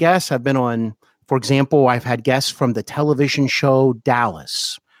of my guests have been on, for example, I've had guests from the television show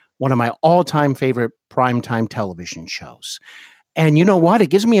Dallas, one of my all-time favorite primetime television shows. And you know what? It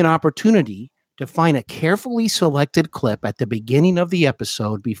gives me an opportunity to find a carefully selected clip at the beginning of the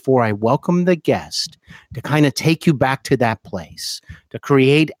episode before I welcome the guest to kind of take you back to that place, to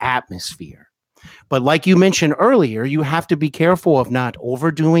create atmosphere. But like you mentioned earlier, you have to be careful of not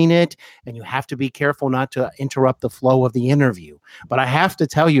overdoing it, and you have to be careful not to interrupt the flow of the interview. But I have to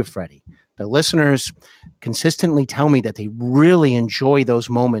tell you, Freddie, the listeners consistently tell me that they really enjoy those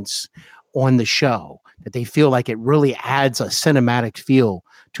moments on the show, that they feel like it really adds a cinematic feel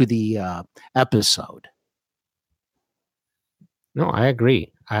to the episode. No, I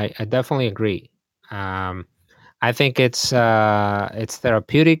agree. I definitely agree. I think it's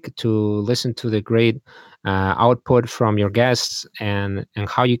therapeutic to listen to the great output from your guests, and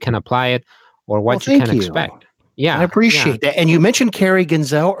how you can apply it, or what you can expect. Yeah, I appreciate that. And you mentioned Carrie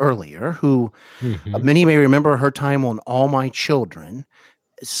Genzel earlier, who many may remember her time on All My Children.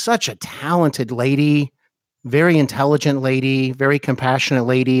 Such a talented lady, very intelligent lady, very compassionate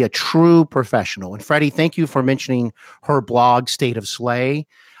lady, a true professional. And Freddie, thank you for mentioning her blog, State of Slay.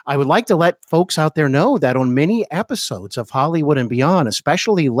 I would like to let folks out there know that on many episodes of Hollywood and Beyond,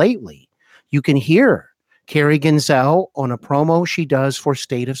 especially lately, you can hear Carrie Genzel on a promo she does for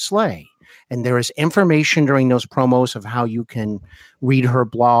State of Slay. And there is information during those promos of how you can read her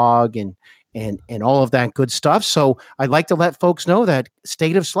blog and all of that good stuff. So I'd like to let folks know that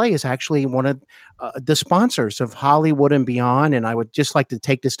State of Slay is actually one of the sponsors of Hollywood and Beyond. And I would just like to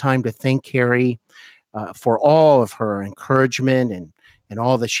take this time to thank Carrie for all of her encouragement and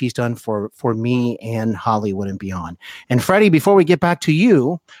all that she's done for me and Hollywood and Beyond. And Freddie, before we get back to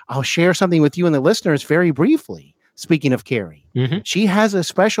you, I'll share something with you and the listeners very briefly. Speaking of Carrie, she has a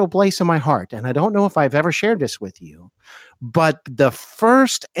special place in my heart. And I don't know if I've ever shared this with you, but the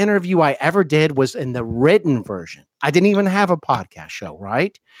first interview I ever did was in the written version. I didn't even have a podcast show,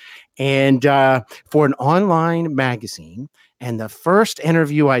 right? And for an online magazine. And the first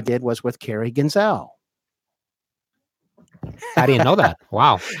interview I did was with Carrie Genzel. I didn't know that.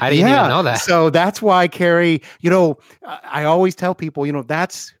 Wow. I didn't even know that. So that's why Carrie, I always tell people,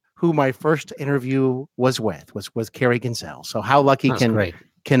 that's who my first interview was with, was Carrie Gonzalez. So how lucky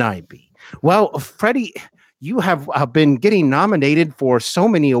can I be? Well, Freddie, you have been getting nominated for so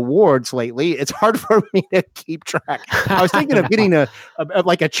many awards lately. It's hard for me to keep track. I was thinking of getting a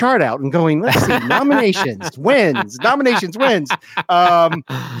like a chart out and going, let's see, nominations, wins. But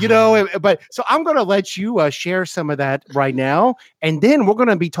so I'm going to let you share some of that right now. And then we're going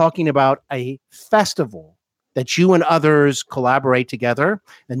to be talking about a festival that you and others collaborate together,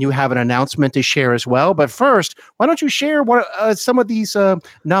 and you have an announcement to share as well. But first, why don't you share what some of these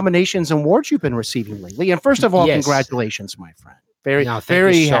nominations and awards you've been receiving lately? And first of all, congratulations, my friend. Very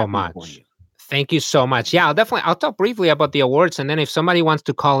you so happy much. For you. Thank you so much. Yeah, I'll talk briefly about the awards, and then if somebody wants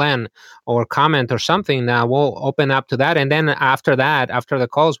to call in or comment or something, we'll open up to that. And then after the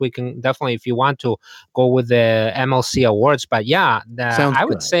calls, we can definitely, if you want to, go with the MLC awards. But yeah, I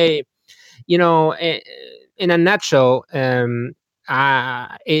would say, in a nutshell, the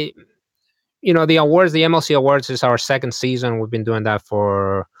awards, the MLC awards is our second season. We've been doing that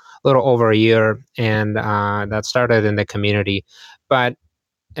for a little over a year, and that started in the community. But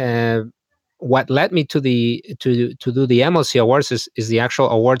what led me to do the MLC awards is the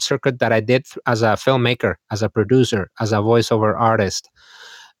actual award circuit that I did as a filmmaker, as a producer, as a voiceover artist.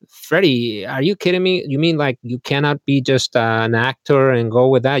 Freddie, are you kidding me? You mean like you cannot be just an actor and go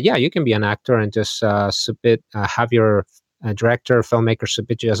with that? Yeah, you can be an actor and just submit, have your director, filmmaker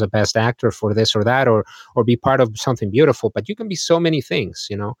submit you as a best actor for this or that, or be part of something beautiful. But you can be so many things.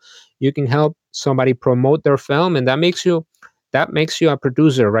 You can help somebody promote their film, and that makes you a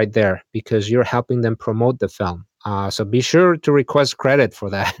producer right there, because you're helping them promote the film. So be sure to request credit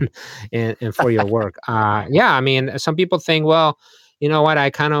for that and for your work. Yeah, I mean, some people think, well, you know what? I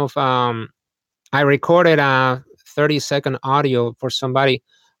kind of I recorded a 30-second audio for somebody.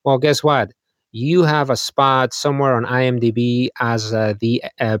 Well, guess what? You have a spot somewhere on IMDb as the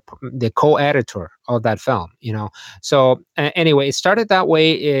co-editor of that film. So anyway, it started that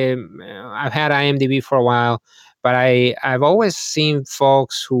way. I've had IMDb for a while, but I've always seen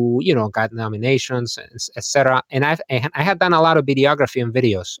folks who got nominations, etc. And I had done a lot of videography and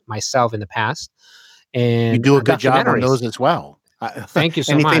videos myself in the past. And you do a good job on those as well. Thank you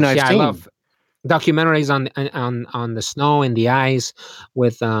so much. I love documentaries on the snow and the ice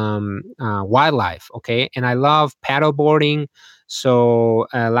with wildlife. Okay, and I love paddleboarding. So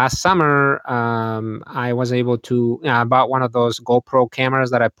last summer, I was able to I bought one of those GoPro cameras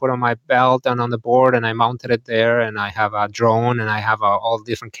that I put on my belt and on the board, and I mounted it there. And I have a drone, and I have all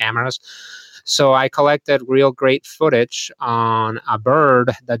different cameras. So I collected real great footage on a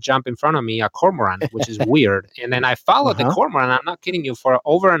bird that jumped in front of me, a cormorant, which is weird. And then I followed the cormorant, I'm not kidding you, for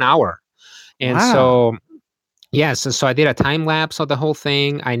over an hour. And so, yes, so I did a time lapse of the whole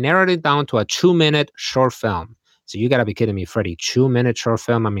thing. I narrowed it down to a 2-minute short film. So you got to be kidding me, Freddie. 2-minute short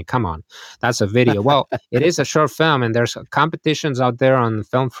film. I mean, come on. That's a video. Well, it is a short film, and there's competitions out there on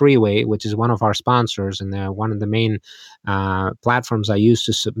Film Freeway, which is one of our sponsors and one of the main platforms I use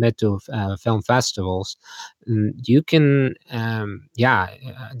to submit to film festivals. You can,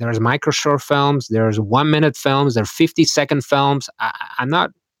 there's micro short films, there's 1-minute films, there's 50-second films. I'm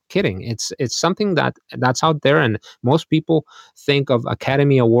not kidding. It's something that's out there, and most people think of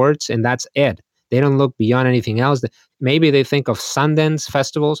Academy Awards, and that's it. They don't look beyond anything else. Maybe they think of Sundance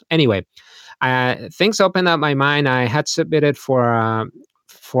festivals. Anyway, things opened up my mind. I had submitted for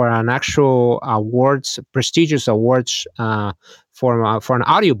an actual awards, prestigious awards, for an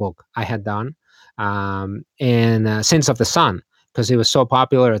audiobook I had done, in Sins of the Sun, because it was so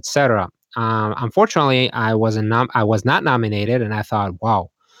popular, etc. Unfortunately, I was not nominated, and I thought, wow,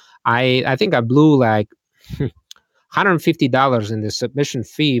 I think I blew like $150 in the submission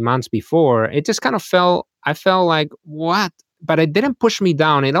fee months before. It just kind of I felt like, what? But it didn't push me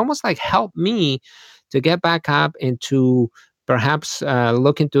down. It almost like helped me to get back up and to perhaps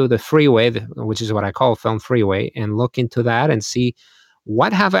look into the freeway, which is what I call Film Freeway, and look into that and see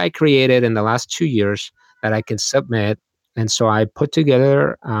what have I created in the last 2 years that I can submit. And so I put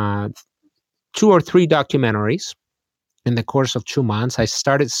together 2 or 3 documentaries in the course of 2 months. I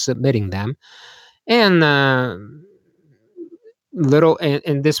started submitting them. And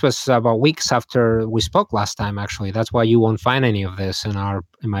and this was about weeks after we spoke last time. Actually, that's why you won't find any of this in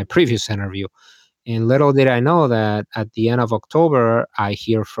my previous interview. And little did I know that at the end of October, I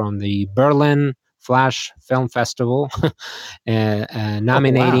hear from the Berlin Flash Film Festival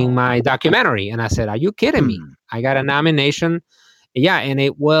nominating my documentary. And I said, "Are you kidding me? I got a nomination." Yeah, and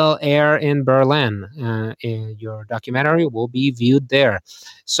it will air in Berlin. Your documentary will be viewed there.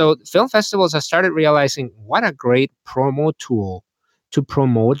 So film festivals, I started realizing what a great promo tool to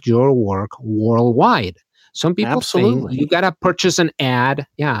promote your work worldwide. Some people think Absolutely. you got to purchase an ad.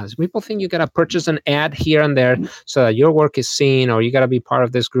 Yeah, some people think you got to purchase an ad here and there so that your work is seen, or you got to be part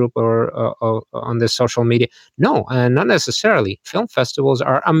of this group or on this social media. No, not necessarily. Film festivals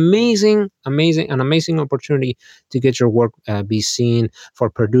are an amazing opportunity to get your work be seen, for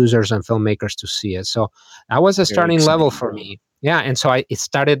producers and filmmakers to see it. So that was a Very starting level exciting. for me. Yeah, and so it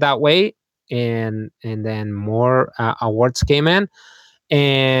started that way, and then more awards came in,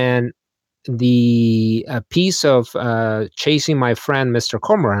 and the piece of Chasing My Friend, Mr.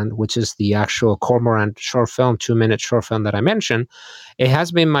 Cormorant, which is the actual Cormorant short film, 2-minute short film that I mentioned, it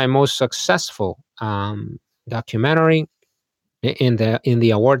has been my most successful documentary in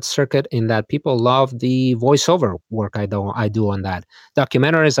the award circuit, in that people love the voiceover work I do on that.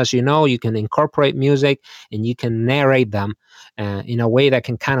 Documentaries, as you know, you can incorporate music and you can narrate them in a way that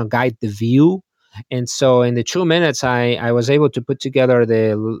can kind of guide the view. And so in the 2 minutes, I was able to put together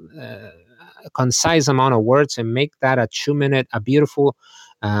the concise amount of words and make that a beautiful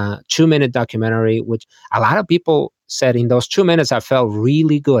 2-minute documentary, which a lot of people said in those 2 minutes, I felt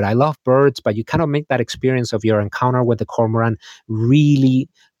really good. I love birds, but you kind of make that experience of your encounter with the cormorant really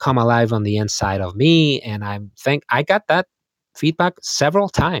come alive on the inside of me. And I think I got that feedback several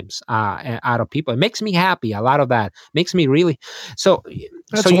times out of people. It makes me happy. A lot of that makes me really so.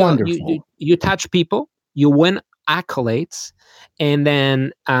 That's so wonderful. you touch people, you win accolades, and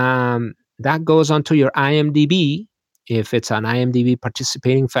then that goes onto your IMDb if it's an IMDb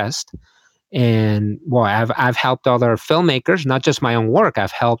participating fest. And boy, I've helped other filmmakers, not just my own work.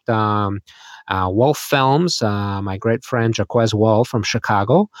 I've helped Wolf Films, my great friend Jaquez Wolf from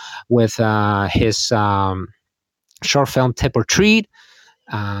Chicago, with his short film Tip or Treat,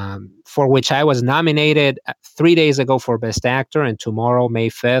 for which I was nominated 3 days ago for Best Actor, and tomorrow, May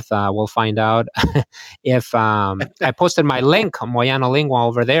 5th, we'll find out if I posted my link, Moyano link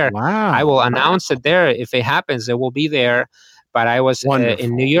over there. Wow. I will announce it there. If it happens, it will be there. But I was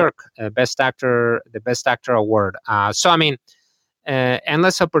in New York, the Best Actor award. So, I mean,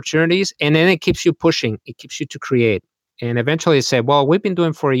 endless opportunities, and then it keeps you pushing. It keeps you to create. And eventually say, well, we've been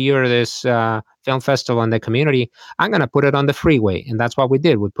doing for a year this film festival in the community. I'm going to put it on the freeway. And that's what we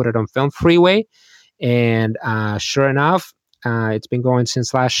did. We put it on Film Freeway. And sure enough, it's been going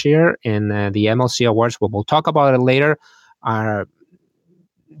since last year. And the MLC Awards, we'll talk about it later,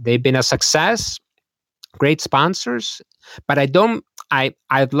 they've been a success. Great sponsors. But I'd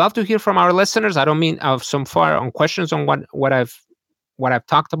love to hear from our listeners. I don't mean so far on questions on what I've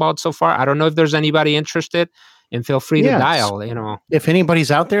talked about so far. I don't know if there's anybody interested, and feel free to dial, If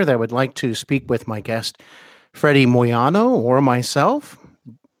anybody's out there that would like to speak with my guest, Freddy Moyano, or myself,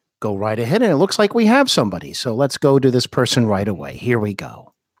 go right ahead. And it looks like we have somebody. So let's go to this person right away. Here we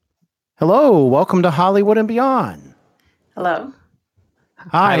go. Hello. Welcome to Hollywood and Beyond. Hello.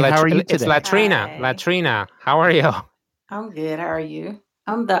 Hi, how are you today? It's Latrina. Hi. Latrina, how are you? I'm good. How are you?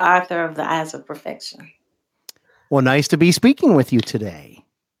 I'm the author of The Eyes of Perfection. Well, nice to be speaking with you today.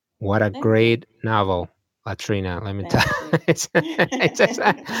 What a great novel, Latrina. Let me tell you.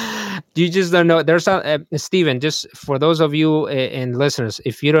 You just don't know. There's Stephen, just for those of you and listeners,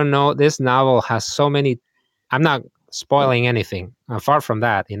 if you don't know, this novel has so many, I'm not spoiling anything. Far from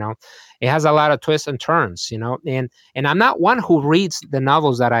that, it has a lot of twists and turns, and I'm not one who reads the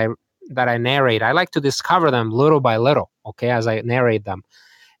novels that I narrate. I like to discover them little by little, okay, as I narrate them,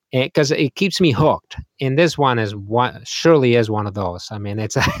 because it keeps me hooked. And this one surely is one of those. I mean,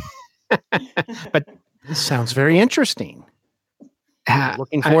 it's but this sounds very interesting.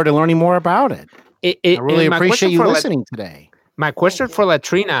 Looking forward to learning more about it. I really appreciate you listening today. My question for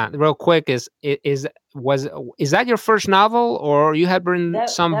Latrina, real quick, is that your first novel, or you had written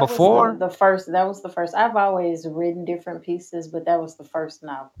some before? That was the first. I've always written different pieces, but that was the first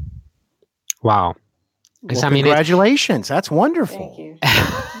novel. Wow. Well, congratulations. That's wonderful. Thank you.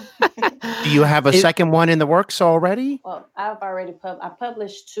 Do you have a second one in the works already? Well, I've already I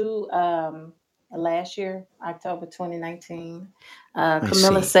published two last year, October 2019.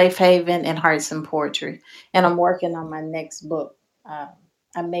 Camilla Safe Haven and Hearts and Poetry. And I'm working on my next book. I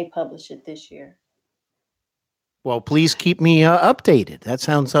may publish it this year. Well, please keep me updated. That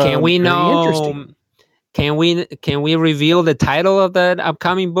sounds can we know interesting. Can we reveal the title of that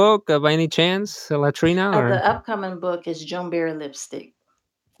upcoming book by any chance, Latrina? The upcoming book is Juneberry Lipstick.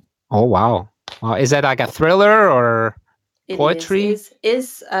 Oh wow! Is that like a thriller or poetry?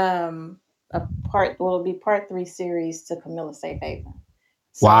 It's it'll be part 3 series to Camilla Safe Haven.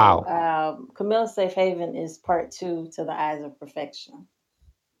 So, wow. Camilla Safe Haven is part 2 to The Eyes of Perfection.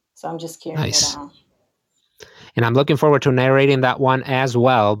 So I'm just carrying it on. And I'm looking forward to narrating that one as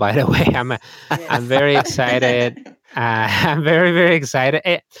well. By the way, I'm very excited. I'm very, very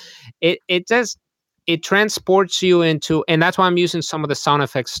excited. It just it transports you into, and that's why I'm using some of the sound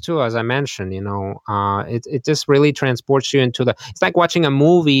effects too, as I mentioned. It just really transports you into it's like watching a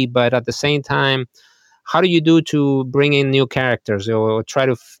movie, but at the same time, how do you do to bring in new characters or try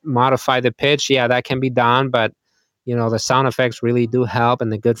to modify the pitch? Yeah, that can be done, but the sound effects really do help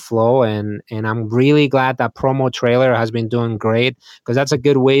and the good flow. And I'm really glad that promo trailer has been doing great, because that's a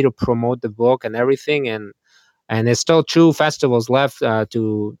good way to promote the book and everything. And there's still 2 festivals left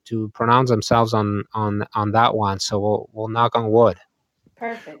to pronounce themselves on that one. So we'll knock on wood.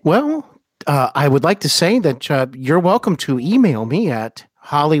 Perfect. Well, I would like to say that you're welcome to email me at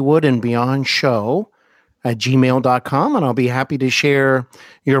hollywoodandbeyondshow@gmail.com, and I'll be happy to share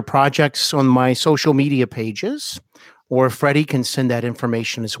your projects on my social media pages, or Freddie can send that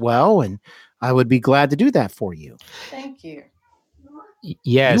information as well, and I would be glad to do that for you. Thank you.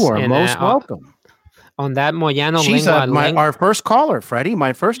 Yes. You are most welcome. On that Moyano She's our first caller, Freddie,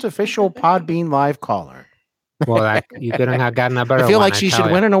 my first official Podbean Live caller. Well, you couldn't have gotten a better one. I feel like she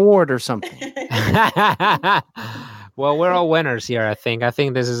should win an award or something. Well, we're all winners here, I think. I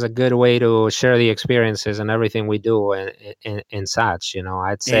think this is a good way to share the experiences and everything we do and such.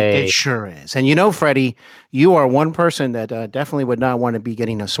 I'd say it sure is. And Freddie, you are one person that definitely would not want to be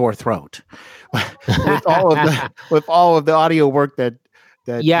getting a sore throat with all of the audio work that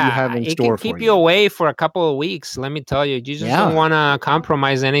you have in store for you. It can keep you away for a couple of weeks. Let me tell you, you just don't want to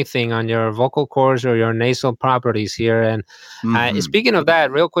compromise anything on your vocal cords or your nasal properties here. And speaking of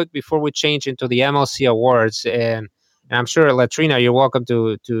that, real quick before we change into the MLC Awards, and I'm sure Latrina, you're welcome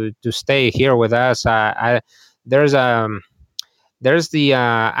to stay here with us. There's the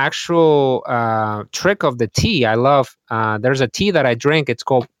actual trick of the tea. I love. There's a tea that I drink. It's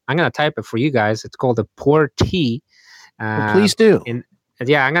called. I'm gonna type it for you guys. It's called the Pour Tea. Well, please do.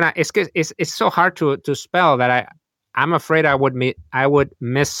 Yeah, I'm gonna. It's so hard to spell that I'm afraid I would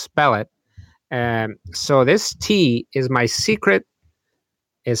misspell it. So this tea is my secret.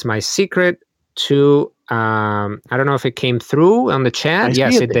 Is my secret to. I don't know if it came through on the chat.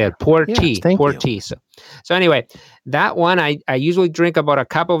 Yes, it did. Pour tea. Pour tea. So anyway, that one I usually drink about a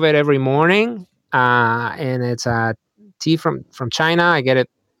cup of it every morning. And it's a tea from China. I get it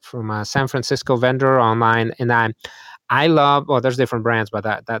from a San Francisco vendor online, and I love, well, there's different brands, but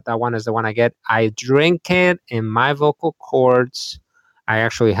that one is the one I get. I drink it in my vocal cords. I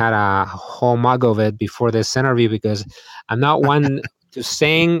actually had a whole mug of it before this interview because I'm not one to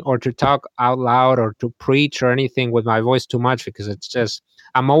sing or to talk out loud or to preach or anything with my voice too much, because it's just,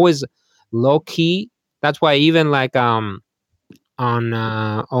 I'm always low key. That's why even like on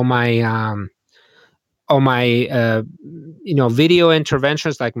my video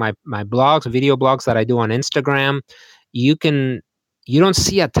interventions, like my video blogs that I do on Instagram, you don't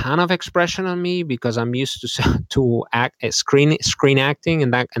see a ton of expression on me because I'm used to screen acting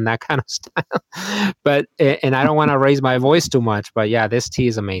and that kind of style. But and I don't want to raise my voice too much. But yeah, this tea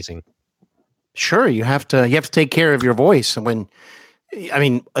is amazing. Sure, you have to take care of your voice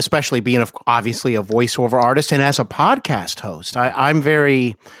especially being obviously a voiceover artist and as a podcast host. I'm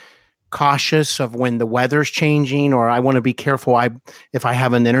very cautious of when the weather's changing, or I want to be careful. If I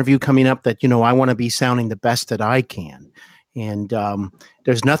have an interview coming up that, I want to be sounding the best that I can. And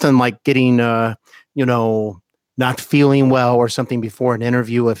there's nothing like getting, not feeling well or something before an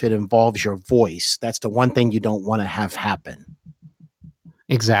interview if it involves your voice. That's the one thing you don't want to have happen.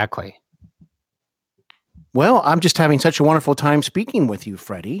 Exactly. Well, I'm just having such a wonderful time speaking with you,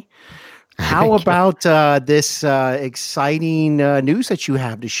 Freddie. How about this exciting news that you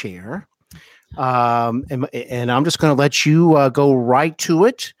have to share? And I'm just going to let you go right to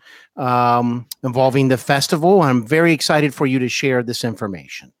it, involving the festival. I'm very excited for you to share this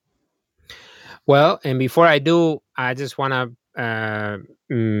information. Well, and before I do, I just want to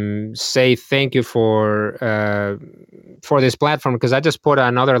say thank you for this platform, because I just put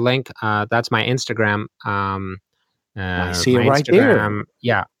another link. That's my Instagram. I see it right there.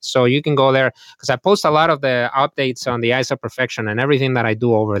 Yeah, so you can go there because I post a lot of the updates on the Eyes of Perfection and everything that I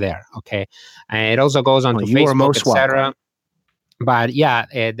do over there. Okay, and it also goes on to Facebook, etc. But yeah,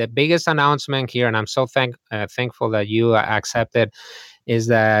 the biggest announcement here, and I'm so thankful that you accepted, is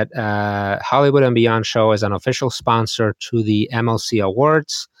that Hollywood and Beyond Show is an official sponsor to the MLC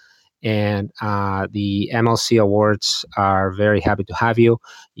Awards. And the MLC Awards are very happy to have you.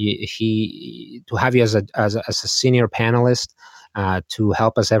 To have you as a senior panelist, to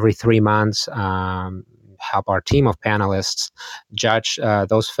help us every 3 months, help our team of panelists judge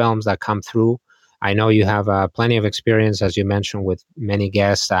those films that come through. I know you have plenty of experience, as you mentioned, with many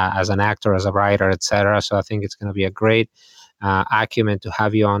guests as an actor, as a writer, etc. So I think it's going to be a great acumen to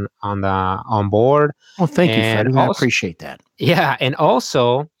have you on board. Well, thank you, Freddie. I appreciate that. Yeah, and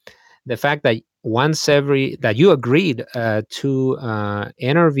also the fact that that you agreed to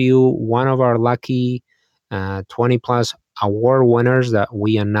interview one of our lucky 20 plus award winners that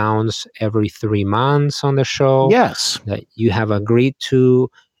we announce every 3 months on the show. Yes. That you have agreed to.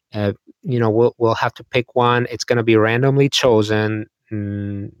 We'll have to pick one. It's going to be randomly chosen.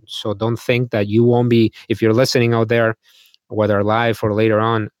 So don't think that you won't be, if you're listening out there, whether live or later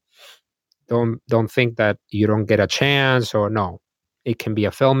on, don't think that you don't get a chance, or no. It can be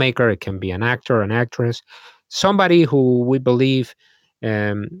a filmmaker, it can be an actor, an actress, somebody who we believe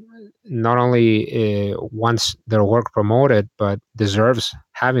not only wants their work promoted, but deserves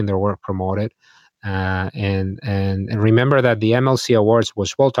having their work promoted. And remember that the MLC Awards,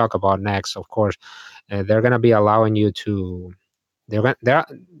 which we'll talk about next, of course, they're going to be allowing you to.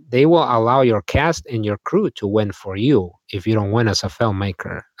 They will allow your cast and your crew to win for you if you don't win as a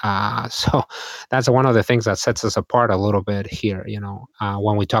filmmaker. So that's one of the things that sets us apart a little bit here,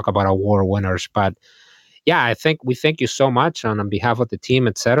 when we talk about award winners. But yeah, I think we thank you so much on behalf of the team,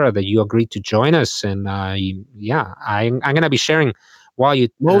 etc., that you agreed to join us. And I'm going to be sharing while you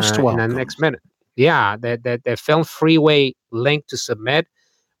most in the next minute. Yeah, the Film Freeway link to submit,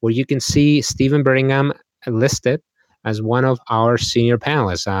 where you can see Stephen Brittingham listed as one of our senior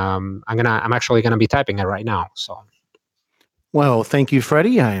panelists. I'm actually gonna be typing it right now. So, well, thank you,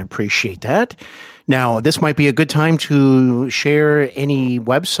 Freddy. I appreciate that. Now, this might be a good time to share any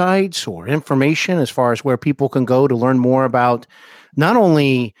websites or information as far as where people can go to learn more about not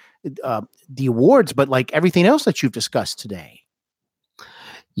only the awards, but like everything else that you've discussed today.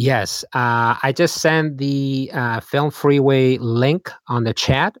 Yes, I just sent the Film Freeway link on the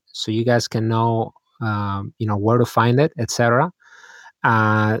chat, so you guys can know, where to find it, etc.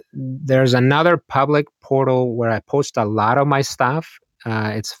 There's another public portal where I post a lot of my stuff.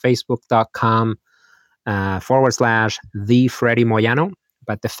 It's facebook.com /the Freddy Moyano.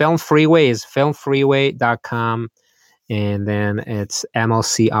 But the Film Freeway is filmfreeway.com. And then it's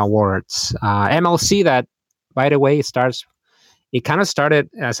MLC Awards. MLC, that, by the way, it kind of started,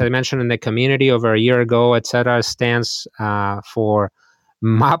 as I mentioned, in the community over a year ago, etc. Stands for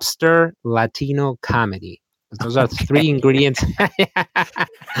Mobster Latino Comedy. Those are three ingredients.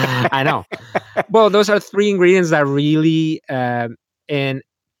 I know. Well, those are three ingredients that really and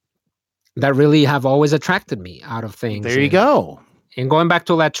that really have always attracted me out of things. There you go. And going back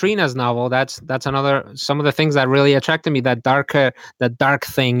to Latrina's novel, that's another, some of the things that really attracted me, that dark thing,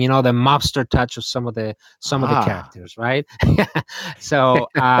 the mobster touch of some of the characters, right? So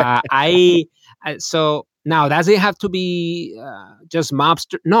so now, does it have to be just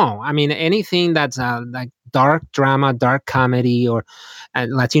mobster? No, I mean anything that's like dark drama, dark comedy, or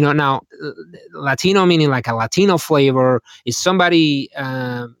Latino. Now, Latino meaning like a Latino flavor is somebody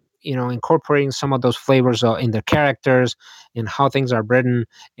incorporating some of those flavors in their characters and how things are written,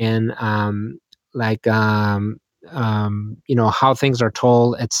 and how things are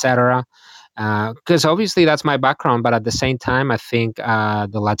told, etc. Because obviously that's my background, but at the same time, I think the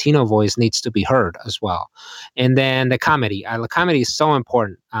Latino voice needs to be heard as well. And then the comedy. The comedy is so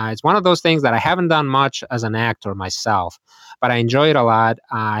important. It's one of those things that I haven't done much as an actor myself, but I enjoy it a lot.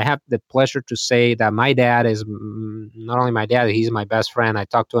 I have the pleasure to say that my dad is not only my dad, he's my best friend. I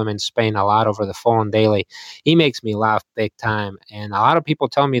talk to him in Spain a lot over the phone daily. He makes me laugh big time. And a lot of people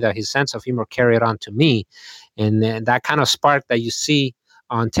tell me that his sense of humor carried on to me. And that kind of spark that you see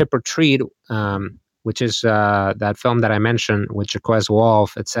on Tip or Treat, which is that film that I mentioned with Jaquez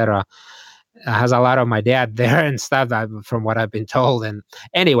Wolf, etc., has a lot of my dad there and stuff, from what I've been told. And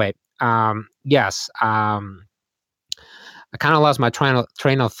anyway, yes, I kind of lost my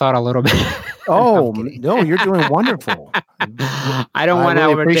train of thought a little bit. Oh, no, you're doing wonderful. I don't want to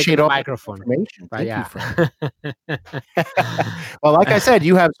overtake the microphone. Thank you, Fred. Well, like I said,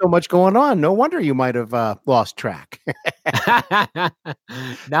 you have so much going on. No wonder you might have lost track. But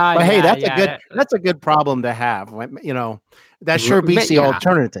hey, that's a good problem to have. That sure beats the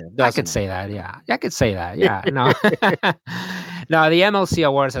alternative. I could say that. Yeah, I could say that. Yeah, no. No, the MLC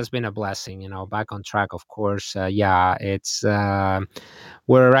Awards has been a blessing. Back on track, of course. It's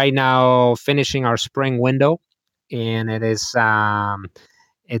we're right now finishing our spring window, and it is we're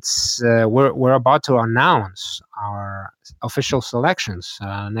about to announce our official selections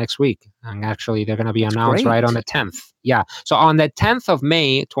next week, and actually they're going to be announced right on the 10th. Yeah, so on the 10th of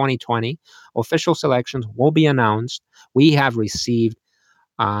May 2020, official selections will be announced. We have received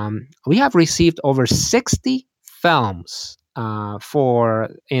over 60 films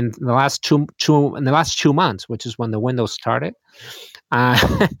in the last two months, which is when the window started,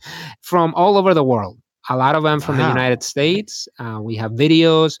 from all over the world. a lot of them from the United States. We have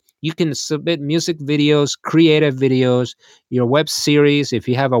videos. You can submit music videos, creative videos, your web series. If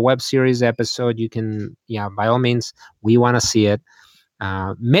you have a web series episode, you can, by all means, we want to see it.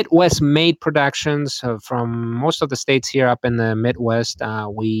 Midwest made productions from most of the states here up in the Midwest.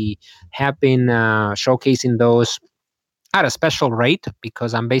 We have been showcasing those at a special rate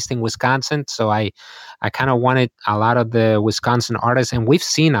because I'm based in Wisconsin. So I kind of wanted a lot of the Wisconsin artists, and we've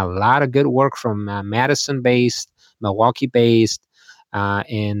seen a lot of good work from Madison based, Milwaukee based,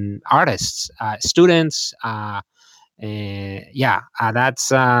 and artists, students. That's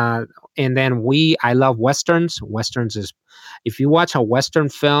and then I love westerns. Westerns is, if you watch a western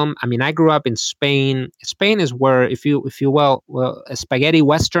film, I mean, I grew up in Spain. Spain is where, if you will, spaghetti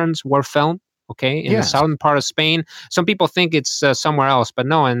westerns were filmed. Okay, in the southern part of Spain. Some people think it's somewhere else, but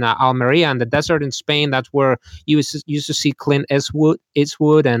no, in Almeria, in the desert in Spain, that's where you used to see Clint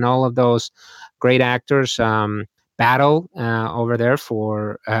Eastwood and all of those great actors battle over there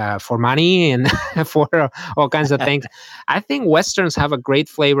for money and for all kinds of things. I think westerns have a great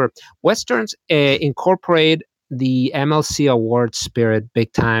flavor. Westerns incorporate the MLC award spirit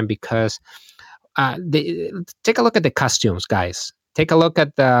big time because take a look at the costumes, guys. Take a look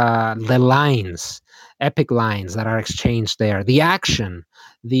at the lines, epic lines that are exchanged there, the action,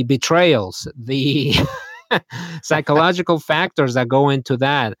 the betrayals, the psychological factors that go into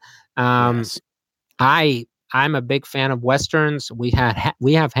that. I'm a big fan of westerns. We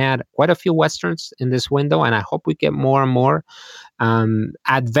have had quite a few westerns in this window, and I hope we get more and more.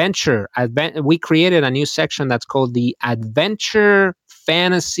 Adventure. We created a new section that's called the Adventure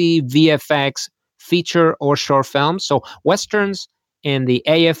Fantasy VFX Feature or Short Films. So westerns in the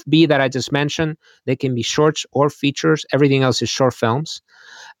AFB that I just mentioned, they can be shorts or features. Everything else is short films.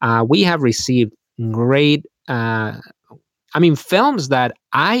 We have received great, films that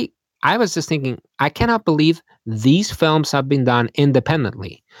I was just thinking, I cannot believe these films have been done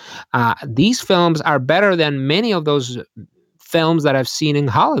independently. These films are better than many of those films that I've seen in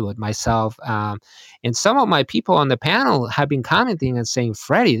Hollywood myself. And some of my people on the panel have been commenting and saying,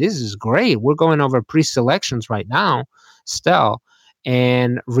 Freddy, this is great. We're going over pre-selections right now still.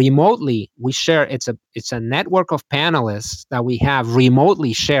 And remotely we share, it's a network of panelists that we have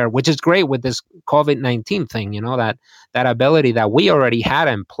remotely share, which is great with this COVID-19 thing, that ability that we already had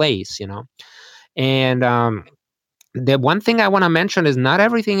in place, And the one thing I want to mention is not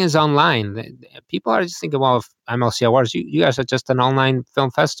everything is online. People are just thinking, well, MLC Awards, you guys are just an online film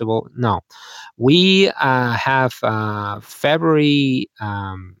festival. No, we have February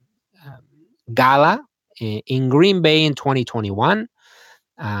gala in Green Bay in 2021.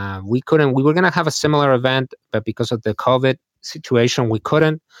 We were going to have a similar event, but because of the COVID situation, we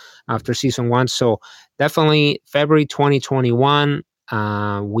couldn't after season 1. So definitely February 2021,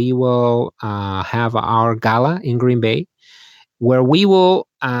 we will have our gala in Green Bay, where we will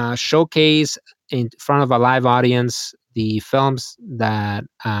showcase in front of a live audience the films that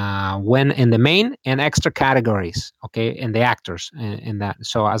win in the main and extra categories, okay, and the actors in that.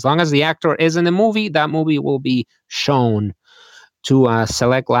 So as long as the actor is in the movie, that movie will be shown to a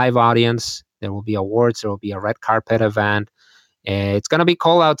select live audience. There will be awards. There will be a red carpet event. It's going to be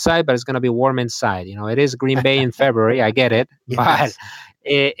cold outside, but it's going to be warm inside. It is Green Bay in February. I get it. Yes. But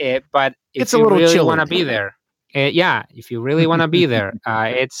if it's a you little really chilly. Want to be there, if you really want to be there,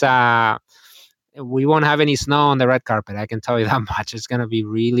 we won't have any snow on the red carpet. I can tell you that much. It's going to be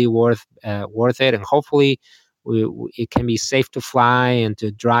really worth it, and hopefully, it can be safe to fly and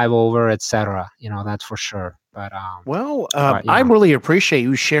to drive over, etc. That's for sure. But I really appreciate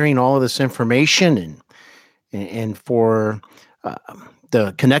you sharing all of this information and for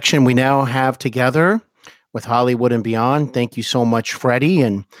the connection we now have together with Hollywood and Beyond. Thank you so much, Freddy.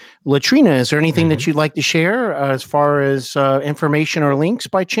 And Latrina, is there anything that you'd like to share as far as information or links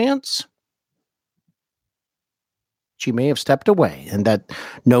by chance? She may have stepped away, and that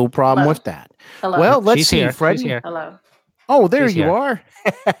no problem with that. Hello. Well, let's She's see, here. Freddy. She's here. Hello. Oh, there She's you here. are.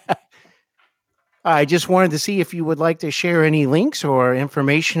 I just wanted to see if you would like to share any links or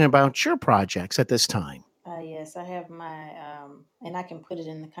information about your projects at this time. Yes, I have my, and I can put it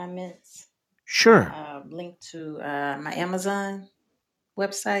in the comments. Sure. Link to my Amazon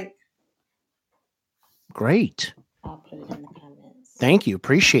website. Great. I'll put it in the comments. Thank you.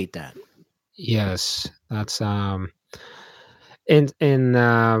 Appreciate that. Yes, that's and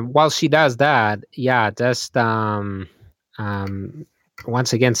while she does that, just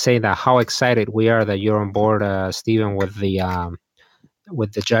once again say that how excited we are that you're on board, Stephen, with the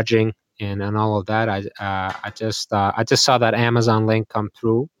judging and all of that. I just saw that Amazon link come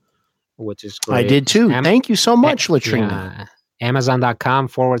through, which is great. I did too. Thank you so much, Latrina.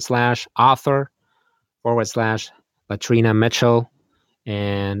 Amazon.com/author /Latrina Mitchell.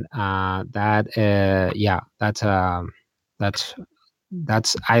 And I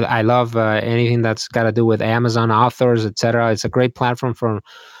love anything that's got to do with Amazon authors, etc. It's a great platform for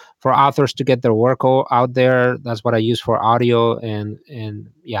authors to get their work out there. That's what I use for audio, and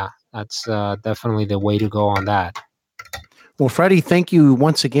that's definitely the way to go on that. Well, Freddy, thank you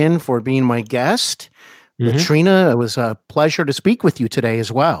once again for being my guest. Latrina, it was a pleasure to speak with you today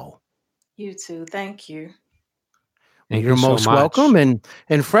as well. You too. Thank you. You're most welcome.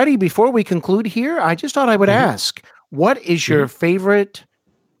 And Freddy, before we conclude here, I just thought I would ask, what is your favorite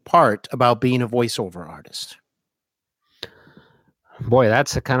part about being a voiceover artist? Boy,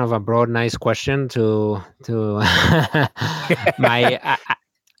 that's a kind of a broad, nice question to my.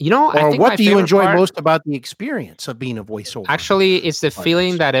 Or what do you enjoy most about the experience of being a voiceover? Actually, it's the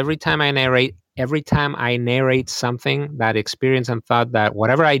feeling that every time I narrate something, that experience and thought that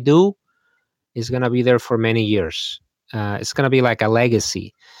whatever I do is going to be there for many years. It's going to be like a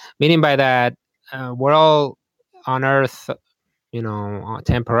legacy. Meaning by that, we're all on Earth,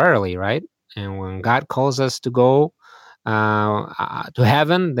 temporarily, right? And when God calls us to go to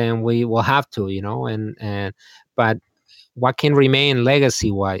heaven, then we will have to, but what can remain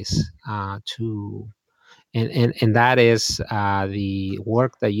legacy-wise and that is the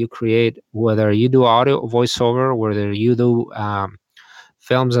work that you create, whether you do audio voiceover, whether you do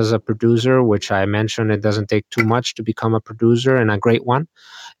films as a producer, which I mentioned, it doesn't take too much to become a producer, and a great one.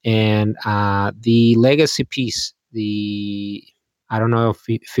 And the legacy piece, I don't know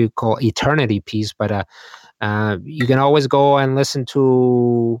if you call eternity piece, but you can always go and listen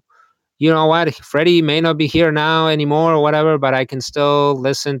to, you know what, Freddy may not be here now anymore or whatever, but I can still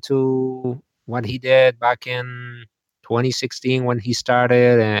listen to what he did back in 2016 when he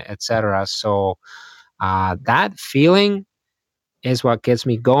started, etc. So that feeling is what gets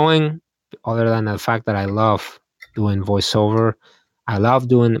me going, other than the fact that I love doing voiceover. I love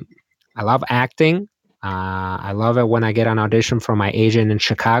acting. I love it when I get an audition from my agent in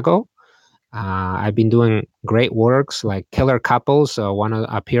Chicago. I've been doing great works like Killer Couples, one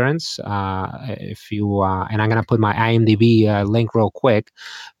appearance. If you and I'm gonna put my IMDb link real quick,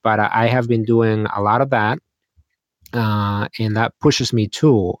 but I have been doing a lot of that, and that pushes me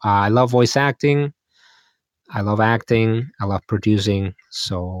too. I love voice acting. I love acting. I love producing.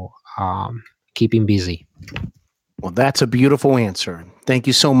 So keeping busy. Well, that's a beautiful answer. Thank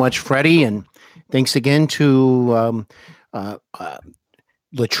you so much, Freddy, and thanks again to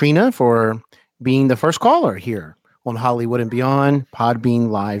Latrina for being the first caller here on Hollywood and Beyond Podbean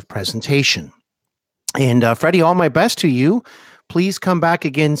Live presentation. And Freddy, all my best to you. Please come back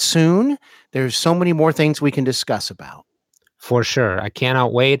again soon. There's so many more things we can discuss about. For sure. I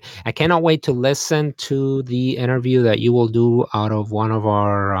cannot wait. I cannot wait to listen to the interview that you will do out of one of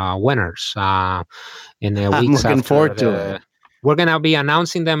our winners in the weeks after. I'm looking forward to it. We're going to be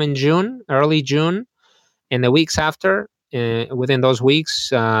announcing them in June, early June. In the weeks after, within those weeks,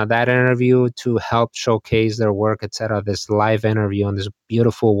 that interview to help showcase their work, etc. This live interview on this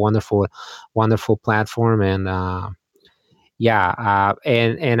beautiful, wonderful, wonderful platform. And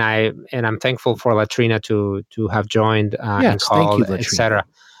and I'm thankful for Latrina to have joined and called, etc.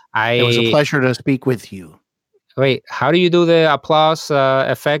 It was a pleasure to speak with you. Wait, how do you do the applause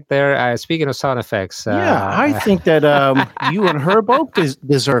effect there? Speaking of sound effects, I think that you and her both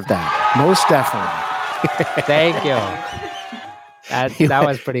deserve that, most definitely. Thank you. That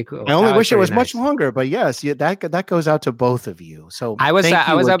was pretty cool. I only wish it was much longer, but yes, that goes out to both of you. So I was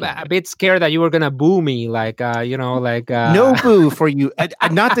a bit scared that you were gonna boo me, no boo for you.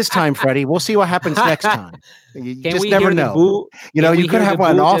 Not this time, Freddy. We'll see what happens next time. You just never know. You could have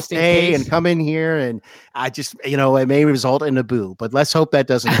an off day and come in here, and I just, it may result in a boo. But let's hope that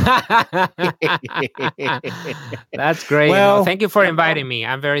doesn't happen. That's great. Well, thank you for inviting me.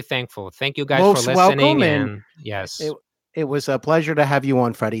 I'm very thankful. Thank you guys for listening. Welcome, and yes. It was a pleasure to have you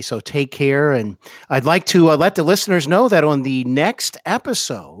on, Freddy. So take care. And I'd like to let the listeners know that on the next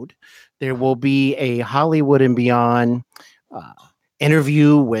episode, there will be a Hollywood and Beyond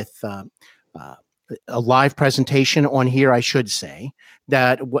interview with a live presentation on here, I should say,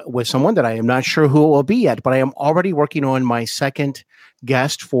 that with someone that I am not sure who it will be yet, but I am already working on my second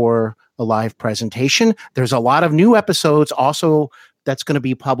guest for a live presentation. There's a lot of new episodes also that's going to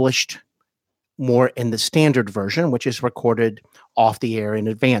be published more in the standard version, which is recorded off the air in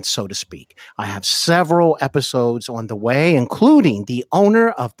advance, so to speak. I have several episodes on the way, including the owner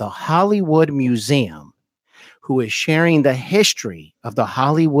of the Hollywood Museum, who is sharing the history of the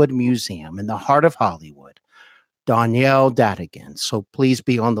Hollywood Museum in the heart of Hollywood, Danielle Dadigan. So please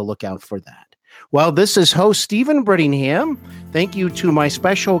be on the lookout for that. Well, this is host Stephen Brittingham. Thank you to my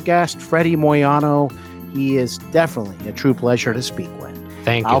special guest, Freddy Moyano, He is definitely a true pleasure to speak with.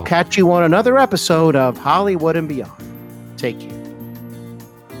 Thank you. I'll catch you on another episode of Hollywood and Beyond. Take care.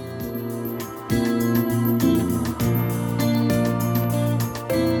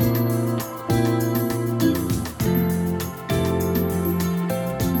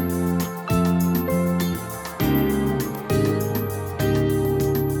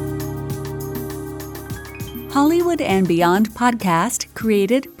 Hollywood and Beyond podcast,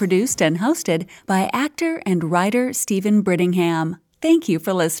 created, produced, and hosted by actor and writer Stephen Brittingham. Thank you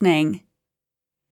for listening.